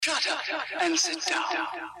Shut up and sit down.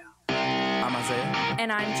 I'm Isaiah.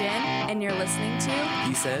 And I'm Jen, and you're listening to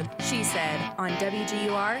He Said. She Said on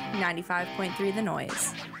WGUR 95.3 The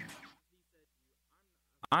Noise.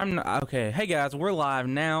 Okay. Hey guys, we're live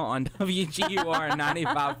now on WGUR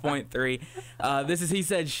 95.3. This is He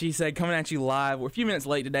Said, She Said, coming at you live. We're a few minutes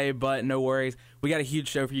late today, but no worries. We got a huge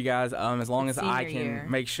show for you guys. As long as I can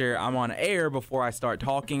make sure I'm on air before I start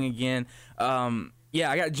talking again. Yeah,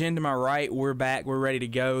 I got Jen to my right. We're back. We're ready to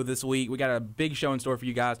go this week. We got a big show in store for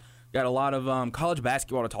you guys. Got a lot of college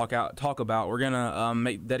basketball to talk about. We're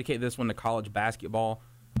gonna dedicate this one to college basketball.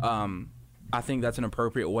 I think that's an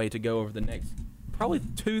appropriate way to go over the next probably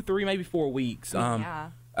 2, 3, maybe 4 weeks.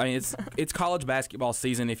 Yeah. I mean, it's college basketball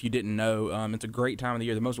season. If you didn't know, it's a great time of the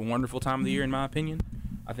year, the most wonderful time of the year, in my opinion.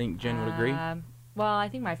 I think Jen would agree. Well, I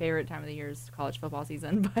think my favorite time of the year is college football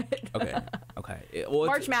season, but Okay.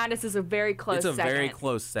 March Madness is a very close second. It's a very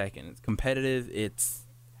close second. It's competitive. It's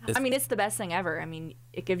the best thing ever. I mean,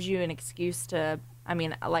 it gives you an excuse to,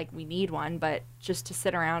 we need one, but just to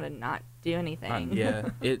sit around and not do anything.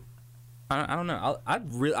 I don't know.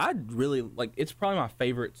 I'd really like. It's probably my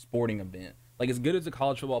favorite sporting event. Like, as good as the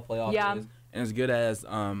college football playoff is, and as good as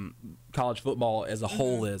college football as a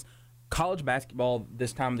whole is, college basketball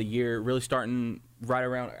this time of the year, really starting right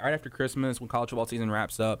after Christmas when college football season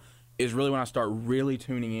wraps up, is really when I start really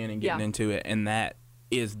tuning in and getting into it, and that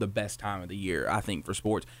is the best time of the year, I think, for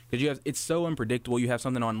sports, because it's so unpredictable. You have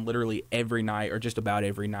something on literally every night, or just about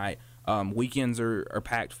every night. Weekends are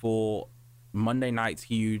packed full. Monday night's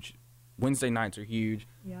huge. Wednesday nights are huge.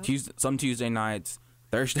 Yep. Some Tuesday nights,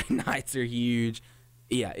 Thursday nights are huge.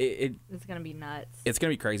 Yeah, it's gonna be nuts. It's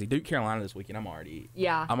gonna be crazy. Duke, Carolina this weekend. I'm already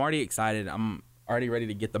excited. I'm already ready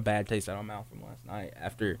to get the bad taste out of my mouth from last night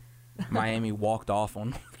after Miami walked off on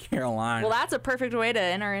North Carolina. Well, that's a perfect way to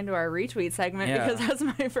enter into our retweet segment, because that's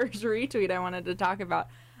my first retweet I wanted to talk about.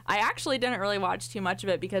 I actually didn't really watch too much of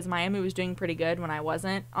it because Miami was doing pretty good when I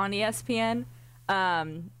wasn't on ESPN.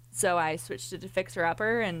 So I switched it to Fixer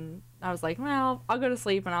Upper, and I was like, well, I'll go to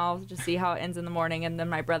sleep and I'll just see how it ends in the morning. And then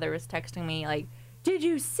my brother was texting me like, did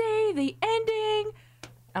you see the ending?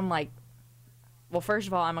 I'm like, well, first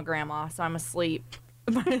of all, I'm a grandma, so I'm asleep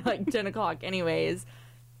by like 10 o'clock anyways.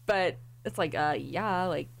 But it's like,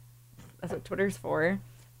 like, that's what Twitter's for.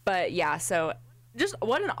 But yeah, so just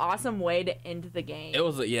what an awesome way to end the game. It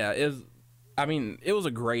was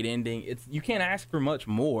a great ending. You can't ask for much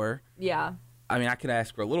more. Yeah. I mean, I could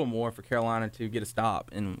ask for a little more for Carolina to get a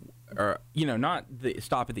stop, or not the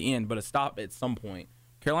stop at the end, but a stop at some point.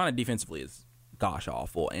 Carolina defensively is gosh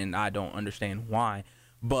awful, and I don't understand why.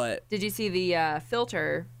 But did you see the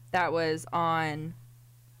filter that was on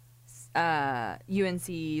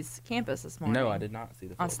UNC's campus this morning? No, I did not see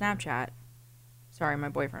the filter. On Snapchat. Sorry, my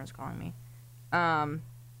boyfriend was calling me. I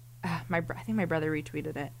think my brother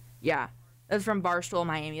retweeted it. Yeah, it was from Barstool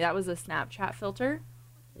Miami. That was a Snapchat filter.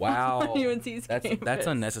 Wow. UNC's campus. That's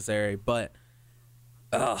unnecessary, but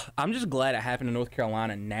I'm just glad it happened in North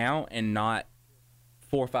Carolina now and not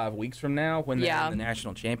 4 or 5 weeks from now when they're in the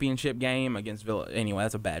national championship game against Villa. Anyway,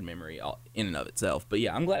 that's a bad memory in and of itself. But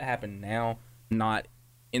yeah, I'm glad it happened now, not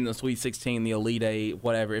in the Sweet 16, the Elite Eight,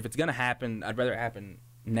 whatever. If it's going to happen, I'd rather it happen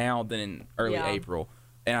now than in early April.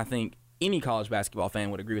 And I think any college basketball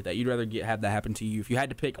fan would agree with that. You'd rather have that happen to you if you had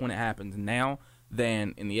to pick when it happens now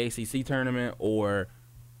than in the ACC tournament or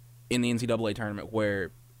in the NCAA tournament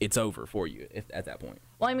where it's over for you at that point.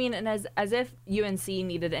 Well, I mean, and as if UNC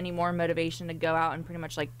needed any more motivation to go out and pretty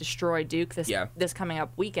much like destroy Duke this coming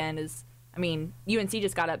up weekend UNC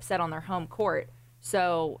just got upset on their home court.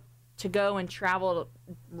 So to go and travel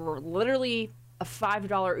literally a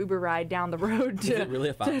 $5 Uber ride down the road Is it really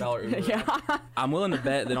a $5 Uber ride? Yeah. I'm willing to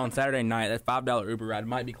bet that on Saturday night that $5 Uber ride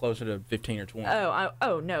might be closer to 15 or 20.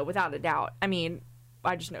 Oh no, without a doubt. I mean,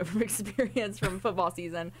 I just know from experience from football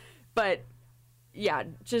season. But, yeah,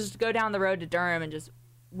 just go down the road to Durham and just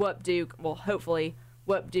whoop Duke. Well, hopefully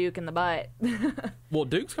whoop Duke in the butt. Well,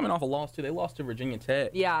 Duke's coming off a loss, too. They lost to Virginia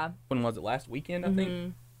Tech. Yeah. When was it? Last weekend, I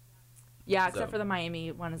think? Yeah, except for the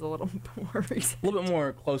Miami one is a little more recent. A little bit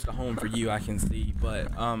more close to home for you, I can see.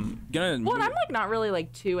 But, I'm not really,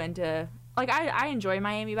 too into... I enjoy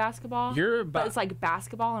Miami basketball. But it's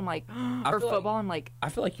basketball, I'm or football, I'm I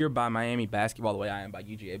feel like you're by Miami basketball the way I am by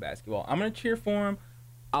UGA basketball. I'm going to cheer for them.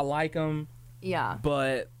 I like them. Yeah.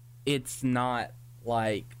 But it's not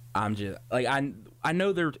like I'm just... I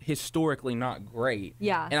know they're historically not great.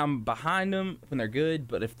 Yeah. And I'm behind them when they're good,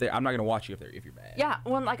 but I'm not going to watch you if you're bad. Yeah.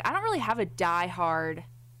 Well, I don't really have a die-hard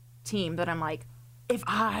team that I'm if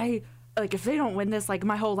they don't win this,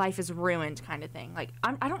 my whole life is ruined kind of thing.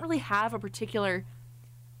 I don't really have a particular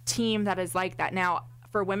team that is like that. Now,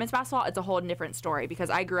 for women's basketball, it's a whole different story because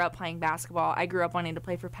I grew up playing basketball. I grew up wanting to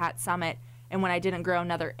play for Pat Summitt, and when I didn't grow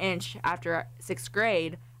another inch after 6th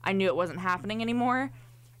grade, I knew it wasn't happening anymore.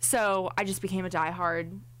 So I just became a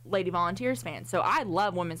diehard Lady Volunteers fan. So I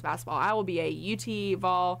love women's basketball. I will be a UT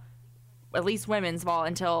Vol, at least women's Vol,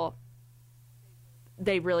 until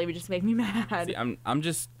they really would just make me mad. See, I'm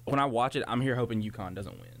just, when I watch it, I'm here hoping UConn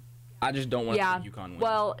doesn't win. I just don't want to see UConn win.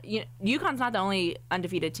 Well, UConn's not the only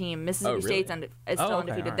undefeated team. Mississippi State's is still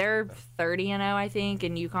undefeated. Right. They're 30-0, I think,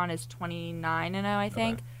 and UConn is 29-0, I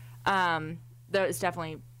think. Okay. There's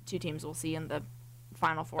definitely 2 teams we'll see in the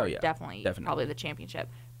Final Four. Definitely. Probably the championship.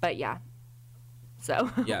 But yeah. So,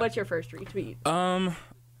 what's your first retweet?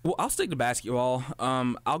 Well, I'll stick to basketball.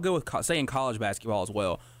 I'll go with saying college basketball as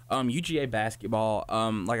well. UGA basketball,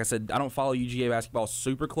 like I said, I don't follow UGA basketball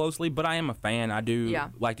super closely, but I am a fan. I do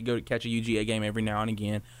like to go to catch a UGA game every now and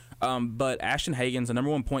again. But Ashton Hagen's the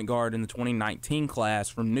 #1 point guard in the 2019 class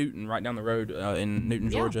from Newton, right down the road in Newton,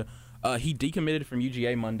 Georgia. He decommitted from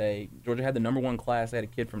UGA Monday. Georgia had the #1 class. They had a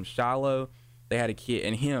kid from Shiloh. They had a kid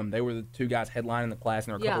and him. They were the 2 guys headlining the class,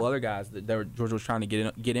 and there were a couple other guys that Georgia was trying to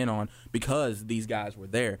get in on because these guys were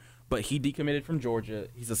there. But he decommitted from Georgia.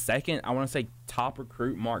 He's the second, I want to say, top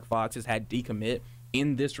recruit Mark Fox has had decommit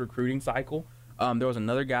in this recruiting cycle. There was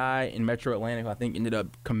another guy in Metro Atlanta who I think ended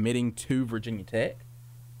up committing to Virginia Tech.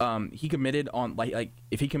 He committed on like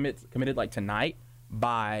if he committed like tonight,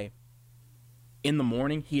 by in the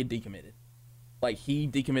morning he had decommitted. Like he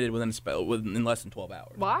decommitted within less than 12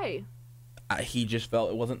 hours. Why? He just felt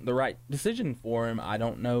it wasn't the right decision for him. I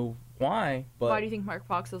don't know why, but why do you think Mark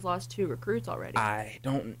Fox has lost 2 recruits already? I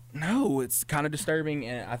don't know. It's kind of disturbing,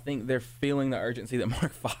 and I think they're feeling the urgency that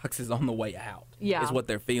Mark Fox is on the way out. Yeah, is what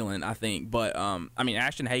they're feeling, I think. But I mean,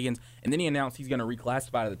 Ashton Hagen's, and then he announced he's going to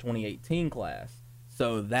reclassify to the 2018 class,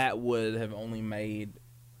 so that would have only made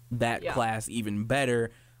that class even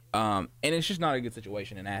better. And it's just not a good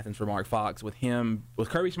situation in Athens for Mark Fox with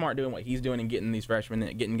Kirby Smart doing what he's doing and getting these freshmen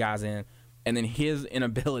and getting guys in, and then his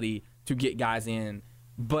inability to get guys in.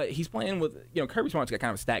 But he's playing with, Kirby Smart's got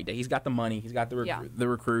kind of a stacked day. He's got the money. He's got the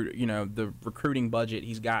the recruiting budget.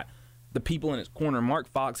 He's got the people in his corner. Mark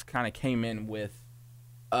Fox kind of came in with,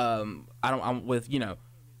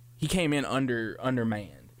 he came in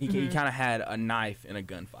undermanned. He kind of had a knife in a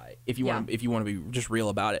gunfight. If you want to be just real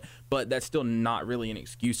about it, but that's still not really an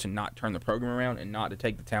excuse to not turn the program around and not to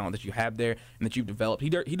take the talent that you have there and that you've developed. He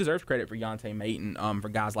deserves credit for Yonte Maton, for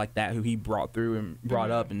guys like that who he brought through and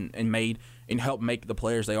brought up and made and helped make the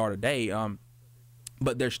players they are today.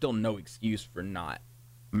 But there's still no excuse for not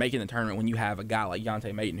making the tournament when you have a guy like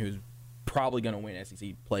Yonte Maton who's probably going to win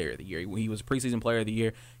SEC Player of the Year. He was preseason Player of the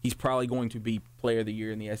Year. He's probably going to be Player of the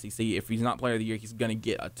Year in the SEC. If he's not Player of the Year, he's going to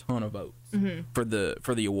get a ton of votes for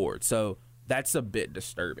the award. So that's a bit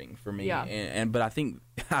disturbing for me. Yeah. But I think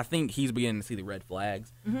he's beginning to see the red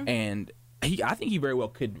flags, and I think he very well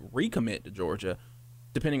could recommit to Georgia,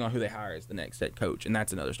 depending on who they hire as the next head coach. And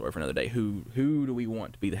that's another story for another day. Who do we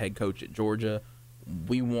want to be the head coach at Georgia?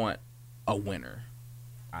 We want a winner,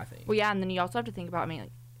 I think. Well, yeah, and then you also have to think about,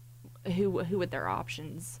 who would their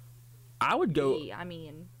options I would go be?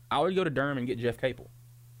 I would go to Durham and get Jeff Capel.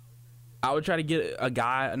 I would try to get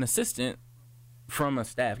an assistant from a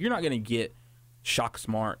staff. You're not going to get Shaka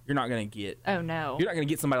Smart. You're not going to get You're not going to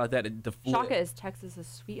get somebody like that to flip. Shaka is Texas's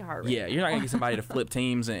sweetheart. Right yeah, you're not going to get somebody to flip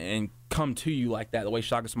teams and come to you like that the way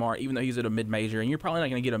Shaka Smart, even though he's at a mid-major, and you're probably not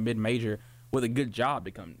going to get a mid-major with a good job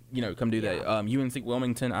to come do that. UNC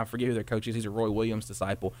Wilmington, I forget who their coach is. He's a Roy Williams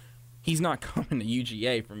disciple. He's not coming to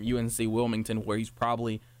UGA from UNC Wilmington, where he's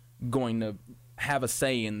probably going to have a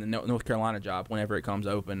say in the North Carolina job whenever it comes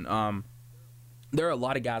open. There are a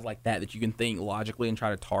lot of guys like that you can think logically and try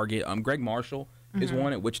to target. Greg Marshall is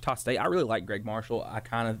one at Wichita State. I really like Greg Marshall. I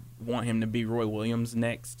kind of want him to be Roy Williams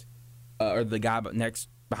next, or the guy next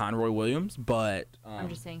behind Roy Williams. But I'm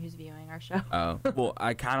just saying who's viewing our show. Well,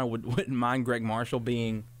 I kind of wouldn't mind Greg Marshall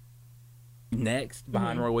being next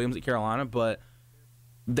behind Roy Williams at Carolina, but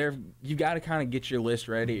you got to kind of get your list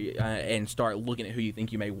ready and start looking at who you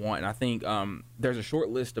think you may want. And I think there's a short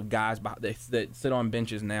list of guys that sit on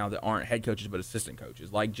benches now that aren't head coaches but assistant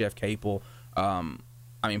coaches, like Jeff Capel.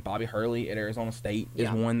 Bobby Hurley at Arizona State is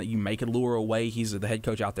one that you may could lure away. He's the head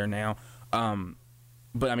coach out there now.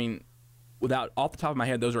 But without off the top of my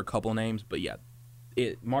head, those are a couple of names. But yeah,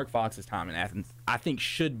 Mark Fox's time in Athens, I think,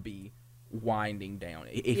 should be winding down.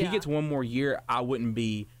 If he gets one more year, it wouldn't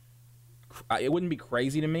be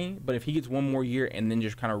crazy to me, but if he gets one more year and then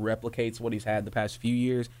just kind of replicates what he's had the past few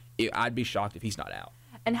years, I'd be shocked if he's not out.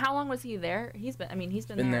 And how long was he there? He's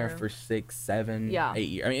been there for 6, 7, 8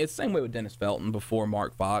 years. It's the same way with Dennis Felton before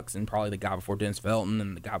Mark Fox, and probably the guy before Dennis Felton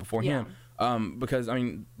and the guy before him. Because I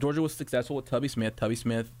mean, Georgia was successful with Tubby Smith. Tubby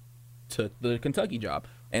Smith took the Kentucky job,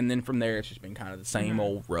 and then from there, it's just been kind of the same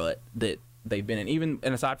old rut that they've been in.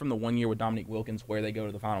 And aside from the 1 year with Dominique Wilkins, where they go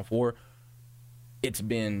to the Final Four, it's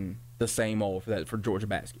been the same old for Georgia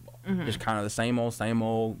basketball. Just kind of the same old, same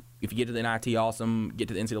old. If you get to the NIT, awesome. Get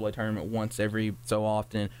to the NCAA tournament once every so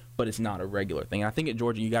often, but it's not a regular thing. And I think at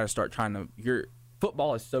Georgia, you got to start trying to. Your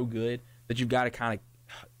football is so good that you've got to kind of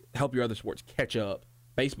help your other sports catch up.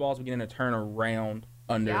 Baseball's beginning to turn around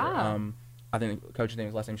under. I think the coach's name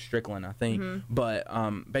is last name Strickland, I think. But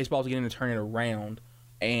baseball's beginning to turn it around.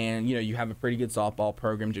 And, you know, you have a pretty good softball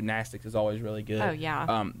program. Gymnastics is always really good. Oh,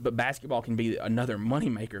 yeah. But basketball can be another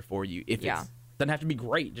moneymaker for you. If it doesn't have to be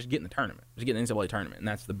great, just get in the tournament. Just get in the NCAA tournament. And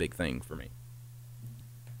that's the big thing for me.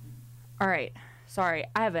 All right. Sorry.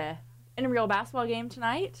 I have a intramural basketball game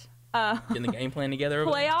tonight. Getting the game plan together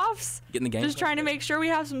over Playoffs. Getting the game Just trying to make sure we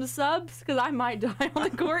have some subs because I might die on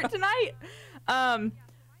the court tonight.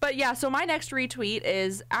 But yeah, so my next retweet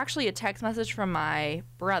is actually a text message from my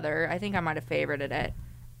brother. I think I might have favorited it.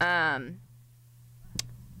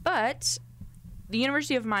 But the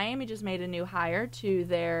University of Miami just made a new hire to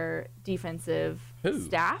their defensive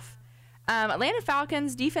staff. Atlanta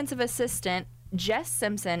Falcons defensive assistant Jess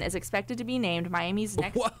Simpson is expected to be named Miami's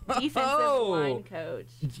next defensive line coach.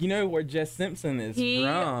 You know where Jess Simpson is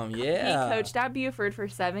from? Yeah. He coached at Buford for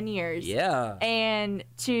 7 years. Yeah. And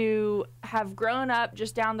to have grown up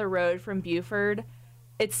just down the road from Buford,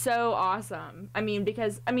 it's so awesome. I mean,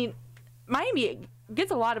 because, Miami gets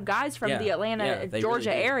a lot of guys from the Atlanta,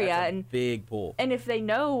 Georgia area. That's a and big pull. And if they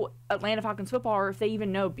know Atlanta Falcons football, or if they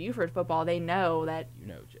even know Buford football, they know that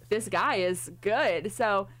this guy is good.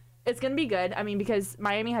 So it's going to be good. I mean, because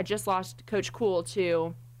Miami had just lost Coach Cool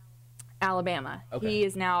to Alabama. Okay. He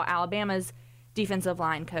is now Alabama's defensive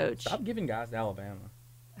line coach. Stop giving guys to Alabama.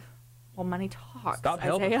 Well, money talks. Stop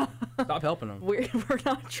helping. Stop helping them. We're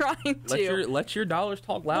not trying to. Let your dollars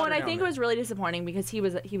talk louder. Well, and I think it was really disappointing because he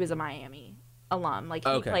was a Miami alum. Like,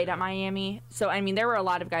 he played at Miami. So, I mean, there were a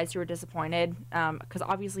lot of guys who were disappointed because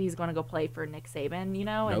obviously he's going to go play for Nick Saban, you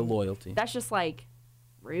know? No loyalty. That's just, like,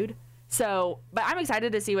 rude. So, but I'm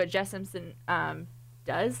excited to see what Jess Simpson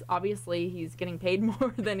does. Obviously, he's getting paid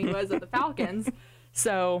more than he was at the Falcons.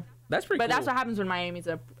 So, that's pretty cool. But that's what happens when Miami's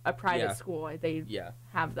a private school. They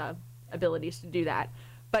have the abilities to do that.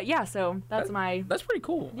 But yeah, so that's pretty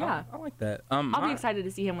cool. Yeah, I like that. I'll be excited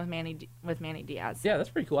to see him with Manny Diaz. Yeah, that's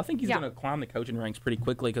pretty cool. I think he's going to climb the coaching ranks pretty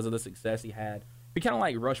quickly because of the success he had. Be kind of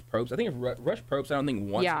like Rush Probst. I think if Rush Probst, I don't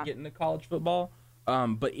think wants to get into college football.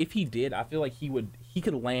 But if he did, I feel like he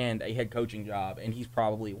could land a head coaching job, and he's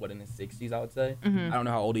probably in his 60s, I would say. I don't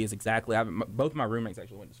know how old he is exactly. Both of my roommates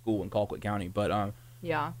actually went to school in Colquitt County, but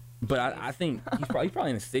But I think he's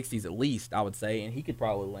probably in his 60s at least, I would say, and he could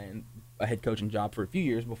probably land a head coaching job for a few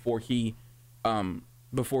years before he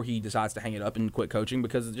decides to hang it up and quit coaching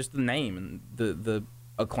because of just the name and the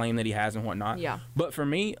acclaim that he has and whatnot. Yeah. But for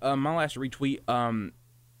me, my last retweet,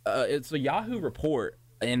 it's a Yahoo report,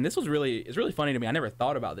 and this was it's really funny to me. I never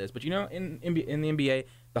thought about this, but you know, in the NBA,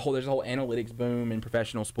 there's a whole analytics boom in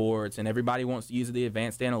professional sports, and everybody wants to use the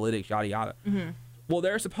advanced analytics, yada yada. Mm-hmm. Well,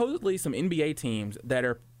 there are supposedly some NBA teams that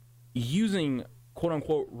are using quote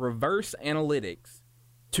unquote reverse analytics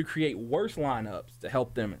to create worse lineups to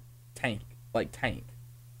help them tank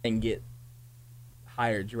and get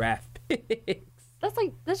higher draft picks.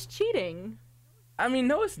 That's cheating. I mean,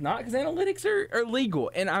 no, it's not, because analytics are legal,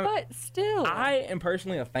 but still, I am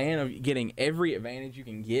personally a fan of getting every advantage you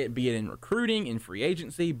can get, be it in recruiting, in free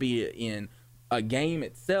agency, be it in a game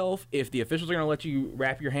itself. If the officials are going to let you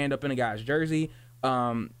wrap your hand up in a guy's jersey,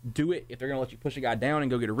 do it. If they're going to let you push a guy down and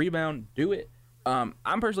go get a rebound, do it. I'm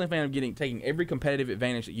personally a fan of taking every competitive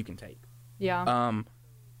advantage that you can take. Yeah.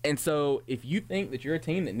 And so if you think that you're a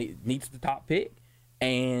team that needs the top pick,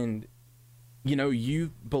 and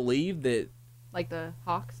you believe that, like the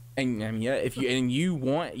Hawks, and if you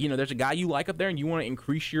want, there's a guy you like up there, and you want to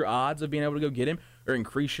increase your odds of being able to go get him, or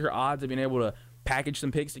increase your odds of being able to package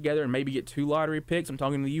some picks together and maybe get 2 lottery picks. I'm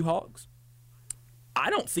talking to the Hawks. I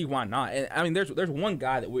don't see why not. And I mean, there's one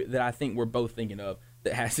guy that I think we're both thinking of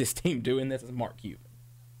that has his team doing this, is Mark Cuban.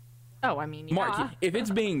 Oh, I mean, yeah. If it's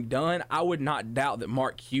being done, I would not doubt that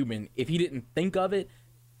Mark Cuban, if he didn't think of it,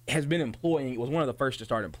 was one of the first to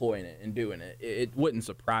start employing it and doing it. It wouldn't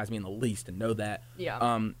surprise me in the least to know that.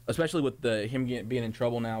 Yeah. Especially with him being in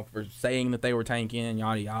trouble now for saying that they were tanking,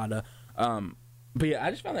 yada yada. But yeah, I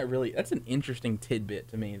just found that's an interesting tidbit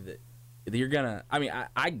to me that you're gonna. I mean,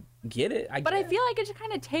 I get it. I feel like it just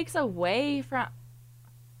kind of takes away from.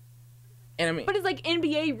 And I mean, but is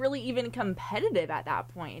NBA really even competitive at that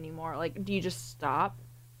point anymore? Like, do you just stop?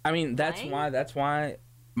 I mean, that's why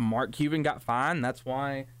Mark Cuban got fined. That's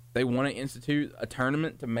why they want to institute a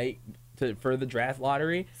tournament for the draft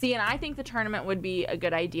lottery. See, and I think the tournament would be a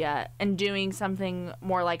good idea, and doing something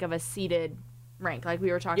more like of a seeded rank, like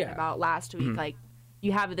we were talking about last week. Like,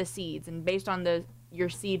 you have the seeds, and based on your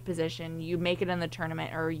seed position, you make it in the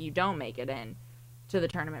tournament or you don't make it in to the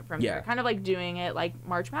tournament from there. Kind of like doing it like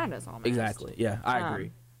March Madness almost. Exactly. Yeah, I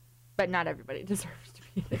agree. But not everybody deserves to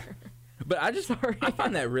be there. But I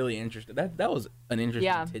find that really interesting. That was an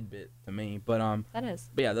interesting tidbit to me. But that is.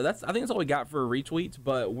 But yeah, I think that's all we got for retweets.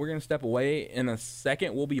 But we're gonna step away in a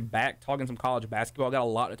second. We'll be back talking some college basketball. Got a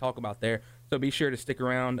lot to talk about there. So be sure to stick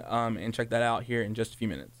around and check that out here in just a few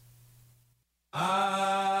minutes. I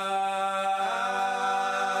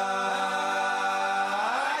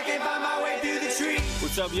can't find my way through the tree.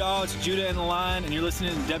 What's up, y'all? It's Judah in the line, and you're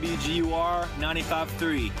listening to WGUR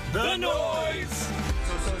 95.3. The Noise!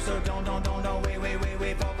 So, don't,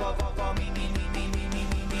 wait, fall, me,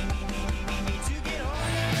 to get home.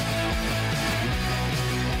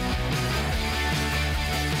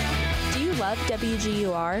 Do you love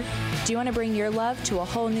WGUR? Do you want to bring your love to a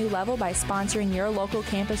whole new level by sponsoring your local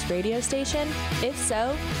campus radio station? If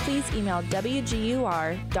so, please email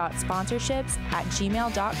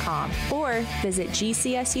wgur.sponsorships@gmail.com or visit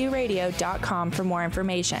gcsuradio.com for more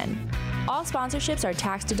information. All sponsorships are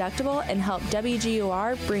tax deductible and help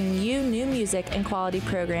WGUR bring you new music and quality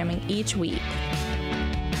programming each week.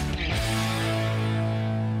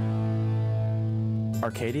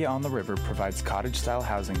 Arcadia on the River provides cottage-style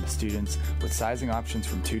housing to students with sizing options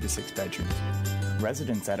from 2 to 6 bedrooms.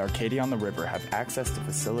 Residents at Arcadia on the River have access to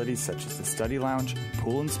facilities such as the study lounge,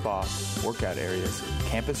 pool and spa, workout areas,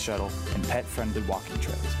 campus shuttle, and pet-friendly walking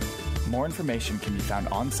trails. More information can be found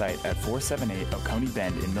on-site at 478 Oconee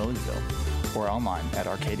Bend in Milledgeville or online at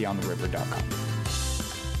arcadiaontheriver.com.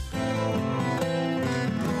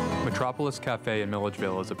 Metropolis Cafe in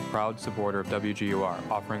Milledgeville is a proud supporter of WGUR,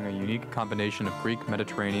 offering a unique combination of Greek,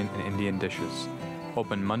 Mediterranean, and Indian dishes.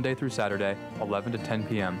 Open Monday through Saturday, 11 to 10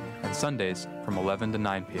 p.m., and Sundays from 11 to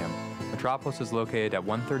 9 p.m. Metropolis is located at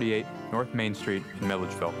 138 North Main Street in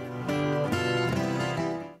Milledgeville.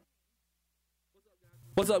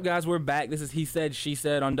 What's up, guys? We're back. This is He Said, She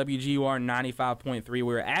Said on WGUR 95.3.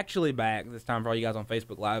 We're actually back this time for all you guys on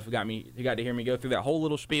Facebook Live. You got to hear me go through that whole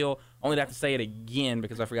little spiel. Only to have to say it again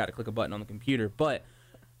because I forgot to click a button on the computer. But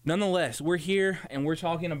nonetheless, we're here and we're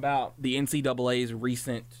talking about the NCAA's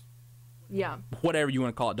recent, whatever you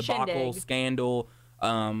want to call it, debacle, Shindig. scandal,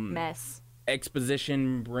 mess,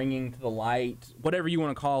 exposition, bringing to the light, whatever you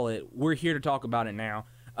want to call it. We're here to talk about it now.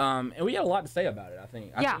 And we got a lot to say about it, I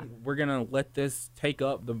think. I think we're going to let this take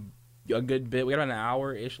up a good bit. We got about an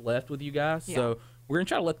hour-ish left with you guys. Yeah. So we're going to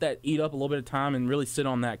try to let that eat up a little bit of time and really sit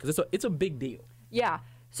on that because it's a big deal. Yeah.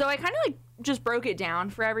 So I kind of just broke it down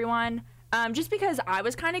for everyone just because I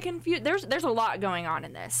was kind of confused. There's a lot going on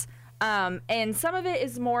in this. And some of it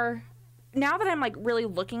is more, now that I'm really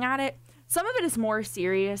looking at it, some of it is more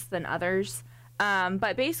serious than others.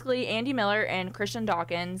 But basically, Andy Miller and Christian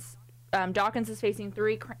Dawkins, Dawkins is facing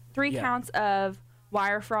three counts of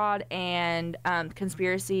wire fraud and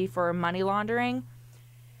conspiracy for money laundering.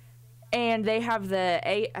 And they have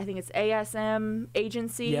I think it's ASM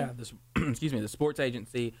agency. Yeah, the sports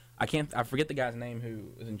agency. I forget the guy's name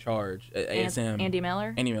who is in charge. ASM. Andy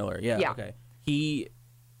Miller. Andy Miller. Yeah. Okay. He,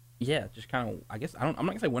 just kind of. I guess I'm not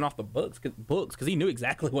gonna say went off the books because he knew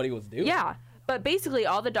exactly what he was doing. Yeah. But basically,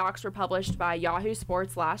 all the docs were published by Yahoo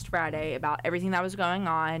Sports last Friday about everything that was going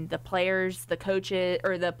on, the players, the coaches,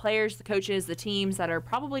 the teams that are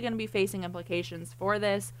probably going to be facing implications for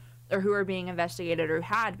this, or who are being investigated or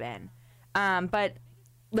had been. But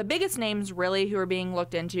the biggest names really who are being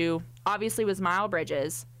looked into, obviously, was Miles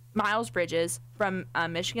Bridges from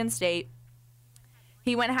Michigan State.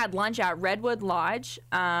 He went and had lunch at Redwood Lodge.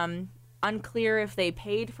 Unclear if they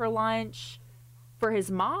paid for lunch for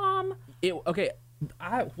his mom. I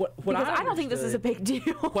don't think this is a big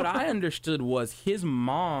deal. What I understood was his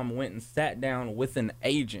mom went and sat down with an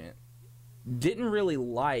agent, didn't really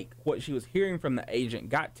like what she was hearing from the agent,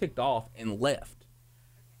 got ticked off, and left.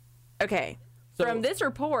 Okay. So, from this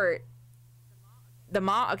report, the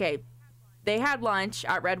mom, they had lunch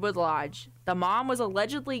at Redwood Lodge. The mom was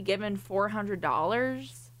allegedly given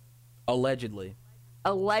 $400. Allegedly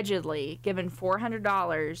given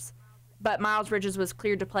 $400. But Miles Bridges was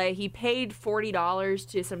cleared to play. He paid $40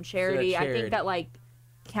 to some charity. I think that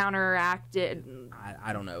counteracted.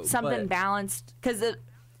 I don't know. Something balanced because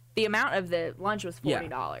the amount of the lunch was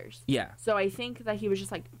 $40. Yeah. So I think that he was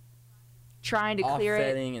just trying to clear it.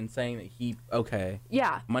 Offsetting and saying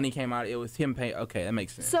that money came out. It was him paying. Okay, that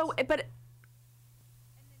makes sense. So,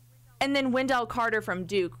 and then Wendell Carter from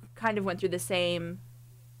Duke kind of went through the same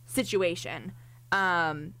situation.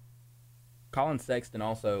 Colin Sexton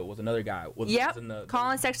also was another guy. Yep.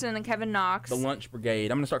 Colin Sexton and Kevin Knox. The lunch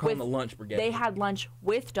brigade. I'm going to start calling them the lunch brigade. They had lunch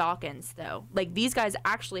with Dawkins, though. Like, these guys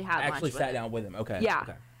actually had lunch with sat down with him. Okay. Yeah.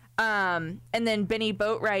 Okay. And then Benny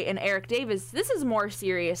Boatwright and Eric Davis. This is more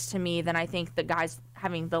serious to me than I think the guys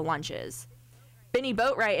having the lunches. Benny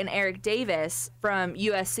Boatwright and Eric Davis from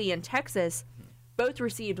USC in Texas both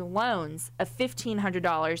received loans of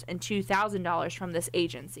 $1,500 and $2,000 from this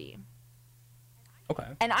agency. Okay.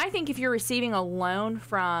 And I think if you're receiving a loan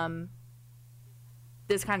from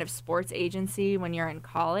this kind of sports agency when you're in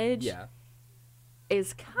college,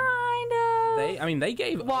 is kind of they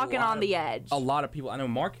gave walking on the edge. A lot of people. I know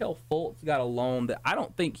Markelle Fultz got a loan that I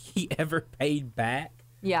don't think he ever paid back.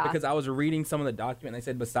 Yeah. Because I was reading some of the document, and they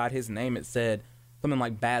said beside his name it said something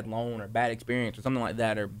like bad loan or bad experience or something like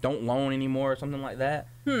that, or don't loan anymore or something like that.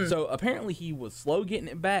 So apparently he was slow getting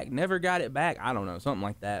it back, never got it back. I don't know, something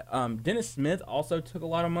like that. Dennis Smith also took a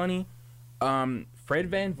lot of money.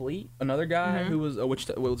 Fred Van Vliet, another guy who was at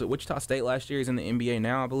Wichita State last year, he's in the NBA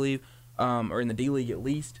now, I believe, or in the D League at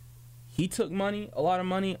least. He took money, a lot of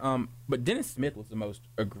money. But Dennis Smith was the most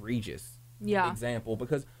egregious example,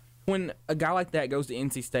 because when a guy like that goes to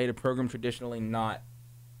NC State, a program traditionally not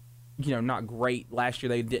great. Last year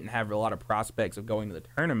they didn't have a lot of prospects of going to the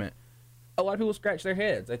tournament. A lot of people scratched their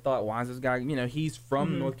heads. They thought, why is this guy, he's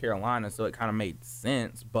from North Carolina, so it kind of made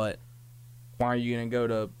sense, but why are you going to go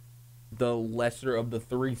to the lesser of the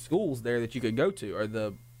three schools there that you could go to, or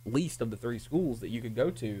the least of the three schools that you could go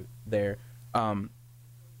to there?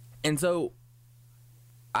 And so,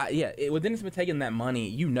 with Dennis Smith taking that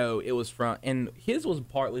money, it was from, and his was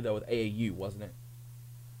partly, though, with AAU, wasn't it?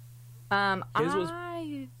 His was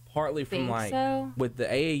partly from with the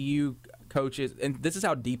AAU coaches, and this is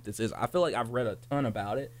how deep this is. I feel like I've read a ton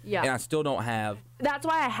about it, and I still don't have. That's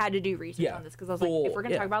why I had to do research on this, because I was like, if we're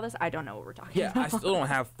gonna talk about this, I don't know what we're talking about. I still don't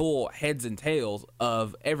have full heads and tails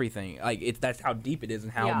of everything. Like that's how deep it is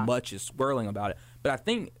and how much is swirling about it. But I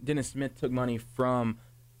think Dennis Smith took money from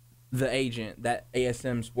the agent, that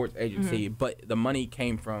ASM sports agency, but the money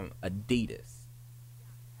came from Adidas.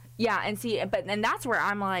 Yeah, and that's where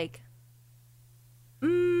I'm like.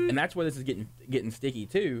 And that's where this is getting sticky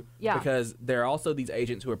too, because there are also these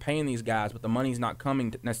agents who are paying these guys, but the money's not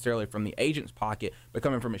coming necessarily from the agent's pocket, but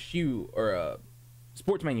coming from a shoe or a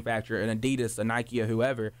sports manufacturer, an Adidas, a Nike, or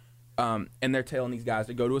whoever, and they're telling these guys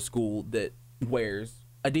to go to a school that wears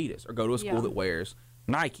Adidas or go to a school that wears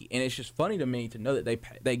Nike. And it's just funny to me to know that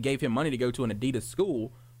they gave him money to go to an Adidas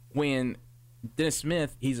school when Dennis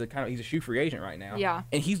Smith, he's a shoe free agent right now,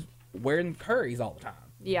 and he's wearing Curry's all the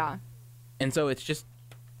time. And so it's just.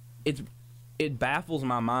 It baffles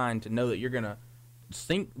my mind to know that you're gonna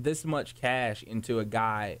sink this much cash into a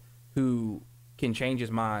guy who can change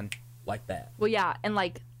his mind like that. Well, yeah, and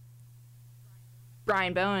like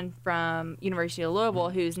Brian Bowen from University of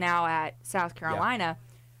Louisville, who's now at South Carolina,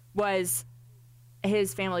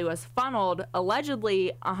 his family was funneled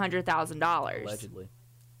allegedly $100,000.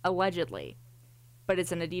 Allegedly, but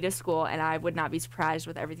it's an Adidas school, and I would not be surprised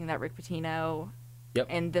with everything that Rick Pitino.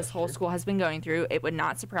 And this whole school has been going through. It would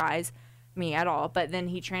not surprise me at all. But then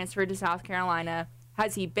he transferred to South Carolina.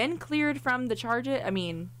 Has he been cleared from the charges? I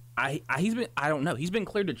mean, I don't know. He's been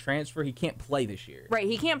cleared to transfer. He can't play this year. Right.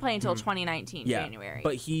 He can't play until 2019 January.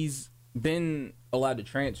 But he's been allowed to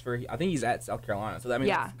transfer. I think he's at South Carolina, so that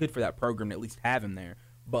means it's good for that program to at least have him there.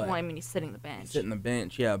 But he's sitting the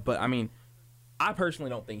bench. But I mean, I personally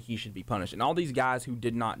don't think he should be punished. And all these guys who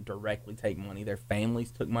did not directly take money, their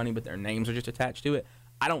families took money, but their names are just attached to it,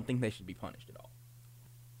 I don't think they should be punished at all.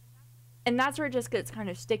 And that's where it just gets kind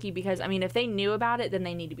of sticky, because, I mean, if they knew about it, then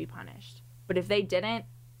they need to be punished. But if they didn't,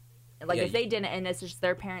 if they didn't, and it's just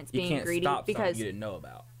their parents being greedy, because you didn't know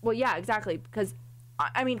about. Well, yeah, exactly. Because,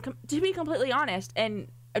 I mean, to be completely honest, and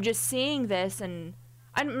just seeing this, and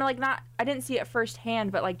I'm like I didn't see it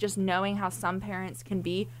firsthand, but like just knowing how some parents can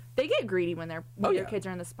be. They get greedy when their kids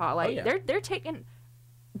are in the spotlight. They're taking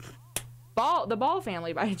the Ball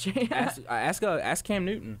family by chance. Ask Cam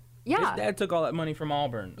Newton. Yeah, his dad took all that money from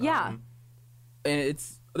Auburn. Yeah, and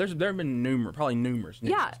there have been numerous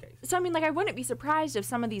cases. So I mean, like, I wouldn't be surprised if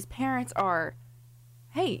some of these parents are,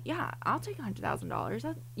 hey, I'll take $100,000.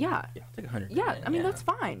 I'll take $100,000. Yeah, I mean that's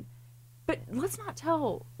fine, but let's not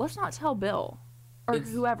tell Bill. Or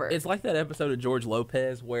whoever. It's like that episode of George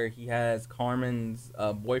Lopez where he has Carmen's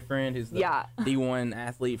boyfriend, who's the D1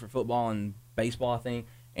 athlete for football and baseball, I think,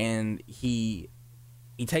 and he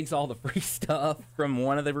takes all the free stuff from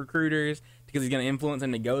one of the recruiters because he's going to influence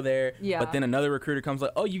him to go there. Yeah. But then another recruiter comes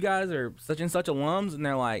like, oh, you guys are such and such alums, and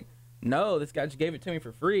they're like, no, this guy just gave it to me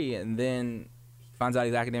for free, and then he finds out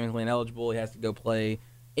he's academically ineligible. He has to go play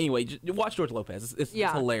Anyway, just watch George Lopez. It's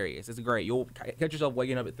hilarious. It's great. You'll catch yourself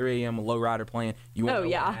waking up at 3 a.m. a low rider playing. You won't know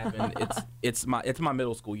what happened. It's my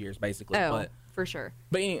middle school years basically. For sure.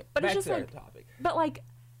 But anyway, but back it's just to our like, topic. But like,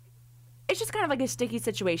 it's just kind of like a sticky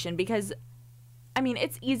situation because, I mean,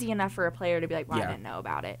 it's easy enough for a player to be like, well, I didn't know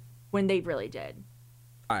about it when they really did.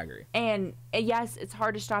 I agree. And yes, it's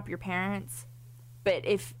hard to stop your parents, but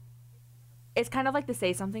if it's kind of like the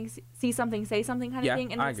say something, see something, say something kind of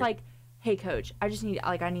thing, and it's like, hey, coach, I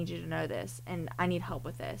need you to know this, and I need help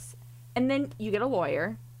with this, and then you get a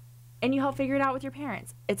lawyer, and you help figure it out with your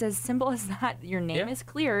parents. It's as simple as that. Your name is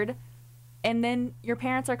cleared, and then your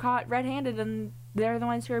parents are caught red-handed, and they're the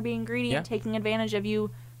ones who are being greedy and taking advantage of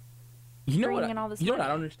you. Bringing in all this money. What I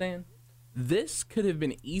don't understand? This could have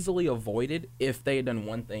been easily avoided if they had done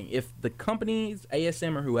one thing. If the companies,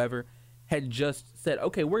 ASM or whoever, had just said,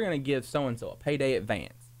 okay, we're going to give so-and-so a payday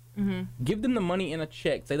advance. Mm-hmm. Give them the money in a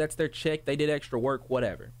check. Say that's their check. They did extra work,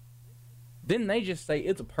 whatever. Then they just say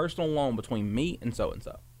it's a personal loan between me and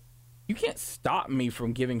so-and-so. You can't stop me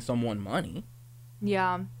from giving someone money.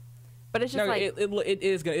 Yeah. But it's just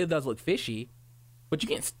it does look fishy, but you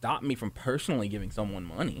can't stop me from personally giving someone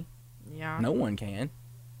money. Yeah. No one can.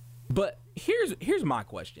 But here's my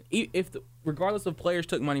question. Regardless of players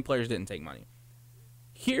took money, players didn't take money.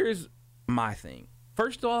 Here's my thing.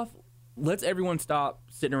 First off, let's everyone stop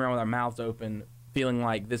sitting around with our mouths open, feeling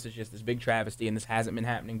like this is just this big travesty and this hasn't been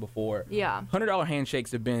happening before. Yeah. $100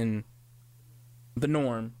 handshakes have been the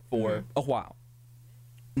norm for a while.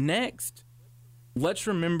 Next, let's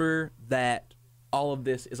remember that all of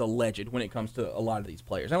this is alleged when it comes to a lot of these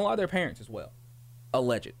players and a lot of their parents as well.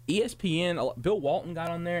 Alleged. ESPN, Bill Walton got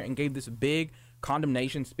on there and gave this big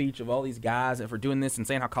condemnation speech of all these guys for doing this and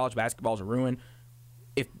saying how college basketball is a ruin.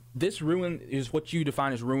 If this ruin is what you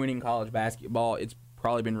define as ruining college basketball, it's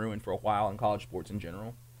probably been ruined for a while in college sports in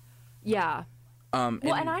general. Yeah. And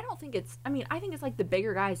I don't think I think it's like the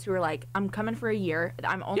bigger guys who are like, I'm coming for a year.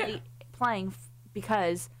 I'm only playing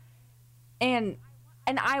because, and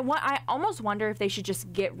I almost wonder if they should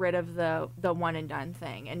just get rid of the one and done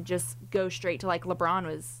thing and just go straight to like LeBron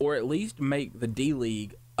was, or at least make the D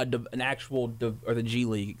League or the G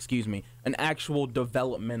League, excuse me, an actual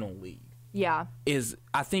developmental league. Yeah,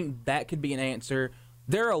 I think that could be an answer.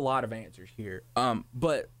 There are a lot of answers here,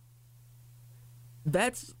 but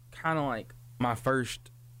that's kind of like my first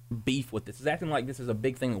beef with this. Is acting like this is a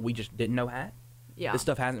big thing that we just didn't know had. Yeah, this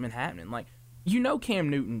stuff hasn't been happening. Like, Cam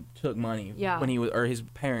Newton took money when he was, or his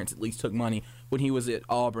parents at least took money when he was at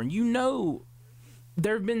Auburn.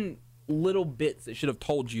 There have been little bits that should have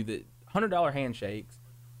told you that $100 handshakes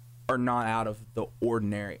are not out of the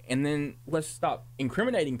ordinary. And then let's stop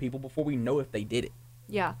incriminating people before we know if they did it.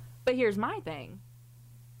 Yeah, but here's my thing.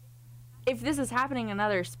 If this is happening in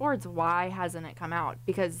other sports, why hasn't it come out?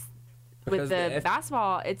 Because with the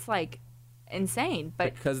basketball, it's like insane.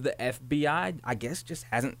 But because the FBI, I guess, just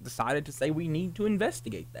hasn't decided to say we need to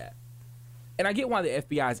investigate that. And I get why the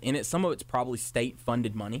FBI is in it. Some of it's probably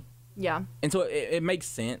state-funded money. Yeah. And so it makes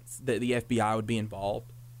sense that the FBI would be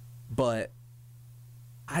involved. But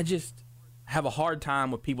I just have a hard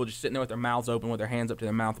time with people just sitting there with their mouths open, with their hands up to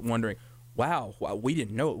their mouth, wondering, wow, we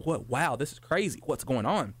didn't know it. Wow, this is crazy. What's going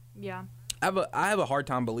on? Yeah. I have a hard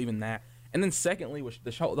time believing that. And then secondly, with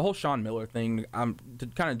the whole Sean Miller thing, to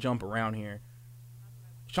kind of jump around here.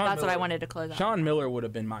 That's what I wanted to close on. Sean Miller would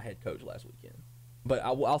have been my head coach last weekend. But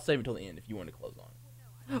I'll save it till the end if you want to close on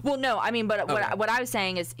it. Well, no, I mean, but okay. what I was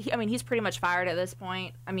saying is, he's pretty much fired at this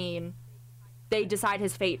point. I mean, they decide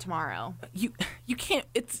his fate tomorrow. You can't,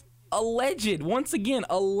 it's alleged. Once again,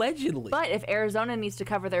 allegedly. But if Arizona needs to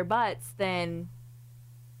cover their butts, then...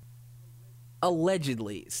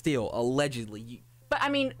 Allegedly. But, I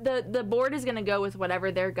mean, the board is going to go with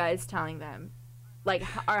whatever their guy's telling them. Like,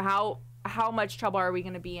 or how much trouble are we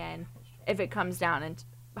going to be in if it comes down and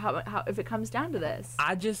if it comes down to this?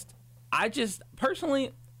 I just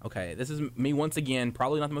personally, okay, this is me once again,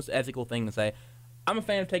 probably not the most ethical thing to say. I'm a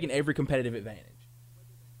fan of taking every competitive advantage.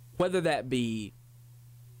 Whether that be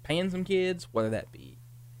paying some kids, whether that be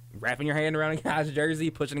wrapping your hand around a guy's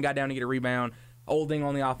jersey, pushing a guy down to get a rebound, holding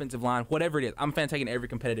on the offensive line, whatever it is, I'm a fan of taking every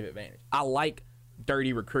competitive advantage. I like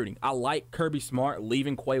dirty recruiting. I like Kirby Smart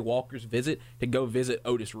leaving Quay Walker's visit to go visit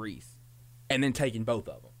Otis Reese and then taking both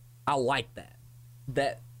of them. I like that.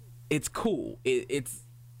 That it's cool. It's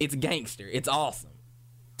gangster. It's awesome,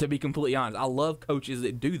 to be completely honest. I love coaches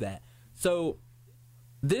that do that. So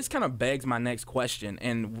this kind of begs my next question,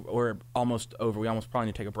 and we're almost over. We almost probably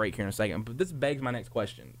need to take a break here in a second, but this begs my next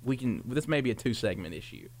question. This may be a 2-segment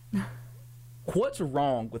issue. What's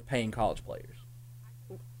wrong with paying college players?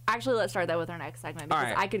 Actually, let's start that with our next segment because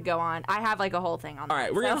right. I could go on. I have like a whole thing on that. All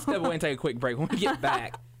right, we're going to step away and take a quick break. When we get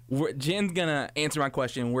back, Jen's going to answer my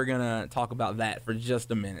question. We're going to talk about that for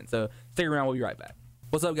just a minute. So stick around. We'll be right back.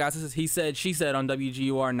 What's up, guys? This is He Said, She Said on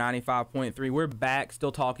WGUR 95.3. We're back,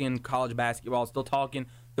 still talking college basketball, still talking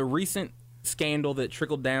the recent scandal that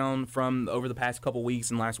trickled down from over the past couple weeks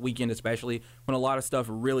and last weekend especially when a lot of stuff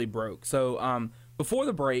really broke. So before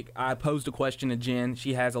the break, I posed a question to Jen.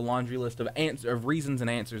 She has a laundry list of reasons and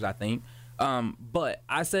answers, I think. But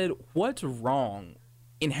I said, what's wrong,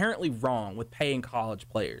 inherently wrong, with paying college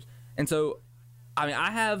players? And so, I mean,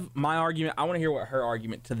 I have my argument. I want to hear what her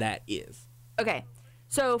argument to that is. Okay.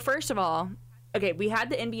 So, first of all, we had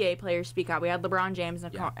the NBA players speak out. We had LeBron James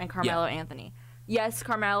and Carmelo Anthony. Yes,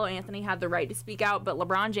 Carmelo Anthony had the right to speak out, but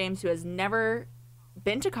LeBron James, who has never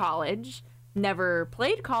been to college, never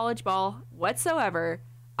played college ball whatsoever,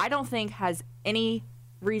 I don't think has any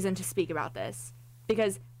reason to speak about this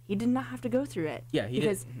because he did not have to go through it. Yeah,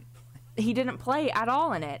 he didn't play at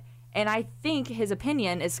all in it. And I think his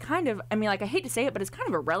opinion is kind of, I mean, like, I hate to say it, but it's kind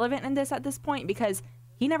of irrelevant in this at this point because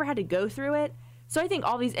he never had to go through it. So I think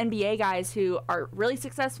all these NBA guys who are really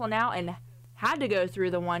successful now and had to go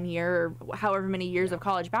through the 1 year or however many years of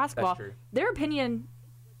college basketball, their opinion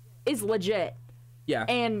is legit. Yeah.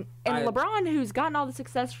 And LeBron, who's gotten all the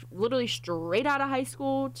success literally straight out of high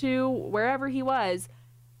school to wherever he was,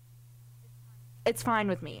 it's fine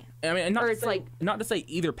with me. I mean, not to say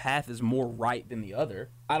either path is more right than the other.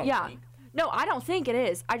 I don't think. No, I don't think it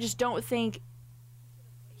is. I just don't think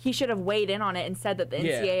he should have weighed in on it and said that the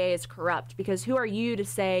NCAA is corrupt, because who are you to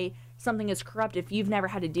say something is corrupt if you've never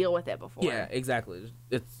had to deal with it before? Yeah, exactly.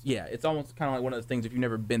 It's almost kind of like one of those things, if you've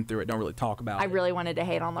never been through it, don't really talk about it. I really wanted to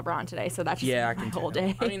hate on LeBron today, so that's just my whole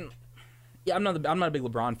day. I mean, I'm not a big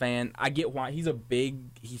LeBron fan. I get why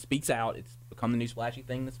he speaks out. It's become the new splashy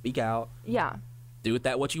thing to speak out. Yeah. Do with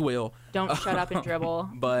that what you will. Don't shut up and dribble.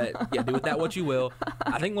 But yeah, do with that what you will.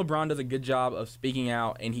 I think LeBron does a good job of speaking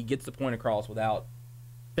out, and he gets the point across without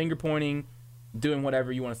finger pointing, doing whatever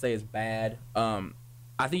you want to say is bad.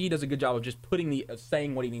 I think he does a good job of just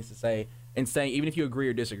saying what he needs to say and saying, even if you agree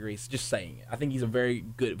or disagree, just saying it. I think he's very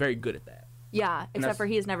good at that. Yeah, except for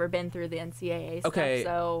he's never been through the NCAA stuff. Okay,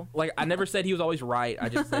 so like, I never said he was always right. I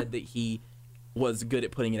just said that he was good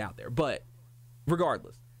at putting it out there. But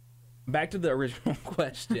regardless, back to the original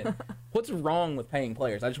question. What's wrong with paying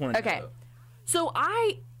players? I just want to know. So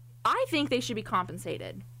I think they should be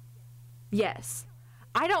compensated. Yes.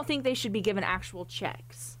 I don't think they should be given actual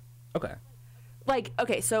checks. Okay.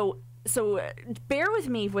 So bear with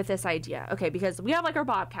me with this idea, okay? Because we have, like, our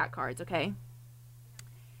Bobcat cards, okay?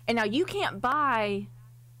 And now you can't buy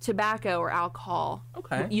tobacco or alcohol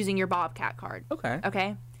using your Bobcat card.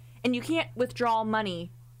 Okay? And you can't withdraw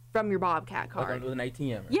money from your Bobcat card. Okay, with an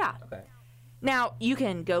ATM. Yeah. Okay. Now, you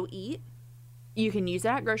can go eat. You can use it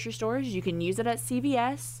at grocery stores. You can use it at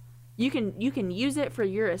CVS. You can use it for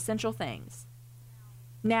your essential things.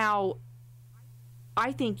 Now,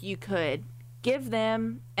 I think you could give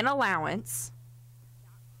them an allowance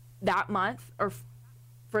that month or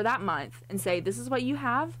for that month and say, this is what you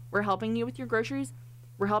have. We're helping you with your groceries.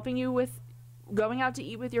 We're helping you with going out to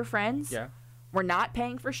eat with your friends. Yeah. We're not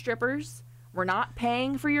paying for strippers. We're not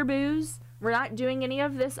paying for your booze. We're not doing any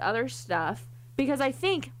of this other stuff. Because I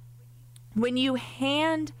think when you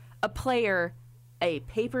hand a player a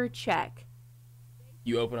paper check,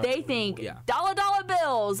 they think dollar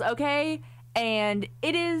bills, okay? And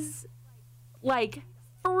it is like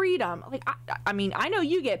freedom. Like, I mean, I know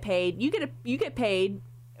you get paid. You get paid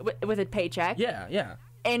with a paycheck. Yeah.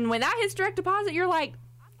 And when that hits direct deposit, you're like,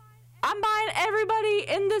 I'm buying everybody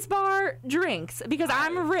in this bar drinks because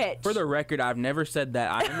I'm rich. For the record, I've never said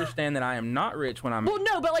that. I understand that I am not rich when I'm. Well,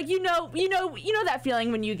 no, but like you know that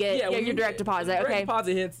feeling when you get your direct deposit. Direct okay.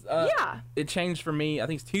 deposit hits. It changed for me. I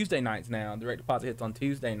think it's Tuesday nights now. Direct deposit hits on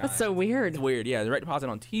Tuesday nights. That's so weird. It's weird. Yeah, direct deposit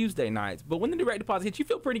on Tuesday nights. But when the direct deposit hits, you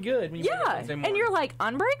feel pretty good. When you and you're like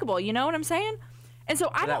unbreakable. You know what I'm saying? And so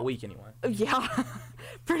for that week anyway. Yeah,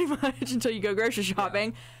 pretty much until you go grocery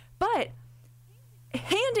shopping, but.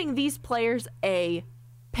 Handing these players a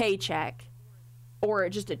paycheck or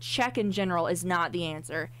just a check in general is not the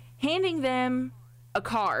answer. Handing them a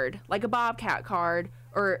card, like a Bobcat card,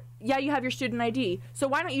 or you have your student ID. So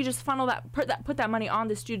why don't you just funnel put that money on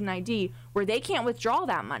the student ID where they can't withdraw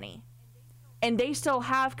that money and they still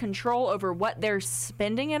have control over what they're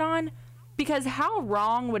spending it on? Because how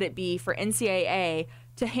wrong would it be for NCAA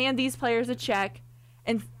to hand these players a check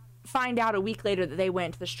and find out a week later that they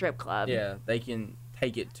went to the strip club? Yeah, they can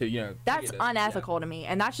take it to, That's unethical to me,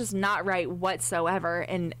 and that's just not right whatsoever,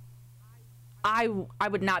 and I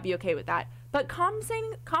would not be okay with that. But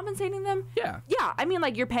compensating them, yeah. I mean,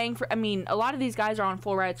 like, you're paying for. I mean, a lot of these guys are on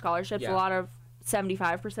full ride scholarships. Yeah. A lot of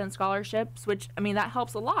 75% scholarships, which, I mean, that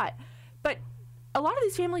helps a lot. But a lot of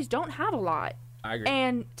these families don't have a lot. I agree.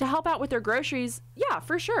 And to help out with their groceries, yeah,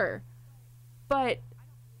 for sure. But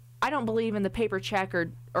I don't believe in the paper check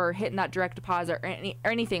or hitting that direct deposit or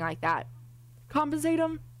anything like that. Compensate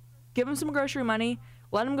them, give them some grocery money,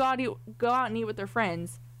 let them go out and eat with their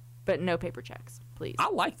friends, but no paper checks, please. I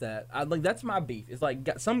like that. That's my beef. It's like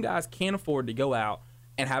some guys can't afford to go out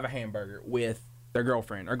and have a hamburger with their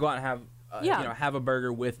girlfriend, or go out and have have a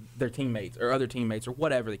burger with their teammates or other teammates or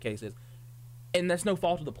whatever the case is. And that's no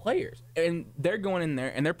fault of the players. And they're going in there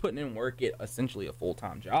and they're putting in work at essentially a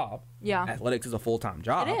full-time job. Yeah. Athletics is a full-time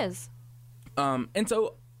job. It is. And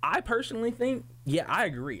so I personally think, I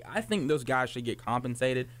agree. I think those guys should get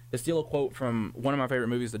compensated. To steal a quote from one of my favorite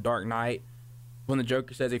movies, The Dark Knight, when the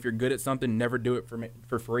Joker says, if you're good at something, never do it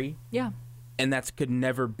for free. Yeah. And that could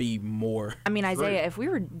never be more. I mean, true. Isaiah, if we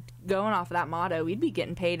were going off of that motto, we'd be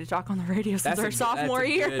getting paid to talk on the radio since our sophomore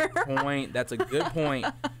year. That's a good point. That's a good point.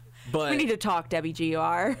 But we need to talk,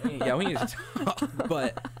 WGUR. Yeah, we need to talk.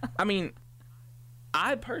 But, I mean,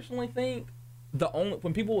 I personally think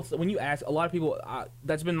when you ask a lot of people,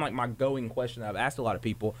 that's been like my going question that I've asked a lot of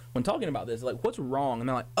people when talking about this, like, what's wrong? And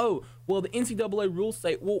they're like, oh, well, the NCAA rules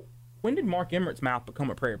say, well, when did Mark Emmert's mouth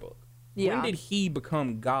become a prayer book? Yeah. When did he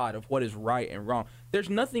become God of what is right and wrong? There's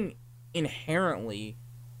nothing inherently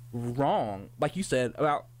wrong, like you said,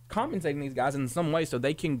 about compensating these guys in some way so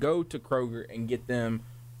they can go to Kroger and get them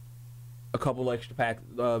a couple extra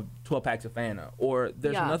 12 packs of Fanta. Or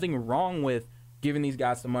there's nothing wrong with giving these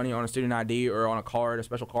guys some money on a student ID or on a card, a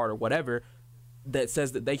special card or whatever, that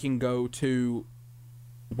says that they can go to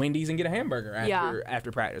Wendy's and get a hamburger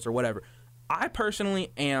after practice or whatever. I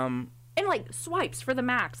personally am... And, like, swipes for the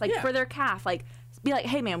max, like, for their calf. Like, be like,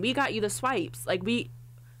 hey, man, we got you the swipes. Like, and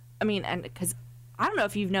because I don't know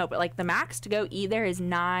if you know, but, like, the max to go eat there is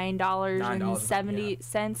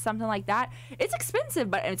 $9.70, something like that. It's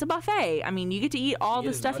expensive, but it's a buffet. I mean, you get to eat all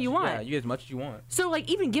the stuff you want. Yeah, you get as much as you want. So, like,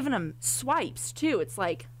 even giving them swipes, too, it's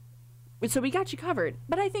like, so we got you covered.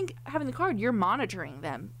 But I think having the card, you're monitoring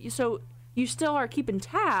them. So you still are keeping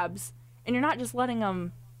tabs, and you're not just letting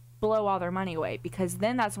them blow all their money away, because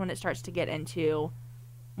then that's when it starts to get into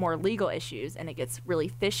more legal issues and it gets really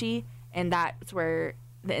fishy, and that's where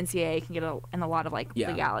the NCAA can get in a lot of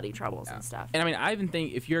legality troubles and stuff. And I mean, I even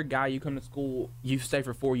think if you're a guy, you come to school, you stay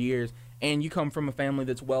for 4 years, and you come from a family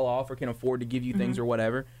that's well off or can afford to give you things or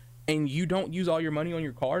whatever, and you don't use all your money on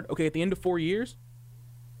your card, okay, at the end of 4 years,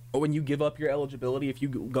 or when you give up your eligibility, if you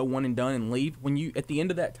go one and done and leave, at the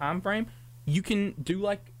end of that time frame, you can do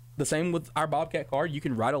like the same with our Bobcat card. You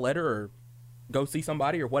can write a letter or go see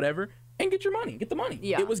somebody or whatever and get your money. Get the money.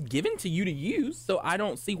 Yeah. It was given to you to use, so I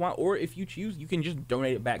don't see why. Or if you choose, you can just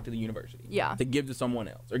donate it back to the university. Yeah. To give to someone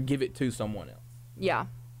else or give it to someone else. Yeah.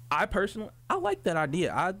 I like that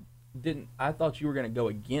idea. I thought you were going to go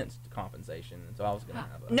against compensation, and so I was going to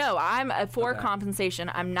have No, I'm for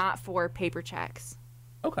compensation. I'm not for paper checks.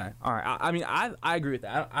 Okay. All right. I mean, I agree with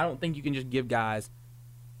that. I don't think you can just give guys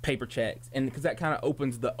paper checks, and because that kind of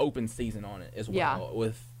opens the open season on it as well.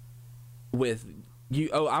 Yeah. With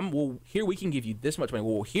you, here we can give you this much money.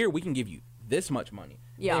 Well, here we can give you this much money.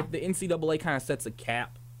 Yeah. If the NCAA kind of sets a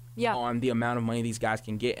cap on the amount of money these guys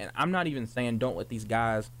can get, and I'm not even saying don't let these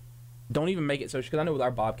guys, don't even make it so, because I know with our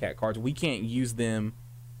Bobcat cards we can't use them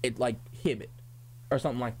at like Hibbett or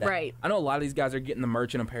something like that. Right. I know a lot of these guys are getting the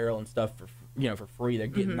merchant apparel and stuff for free. They're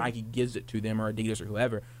getting Nike gives it to them or Adidas or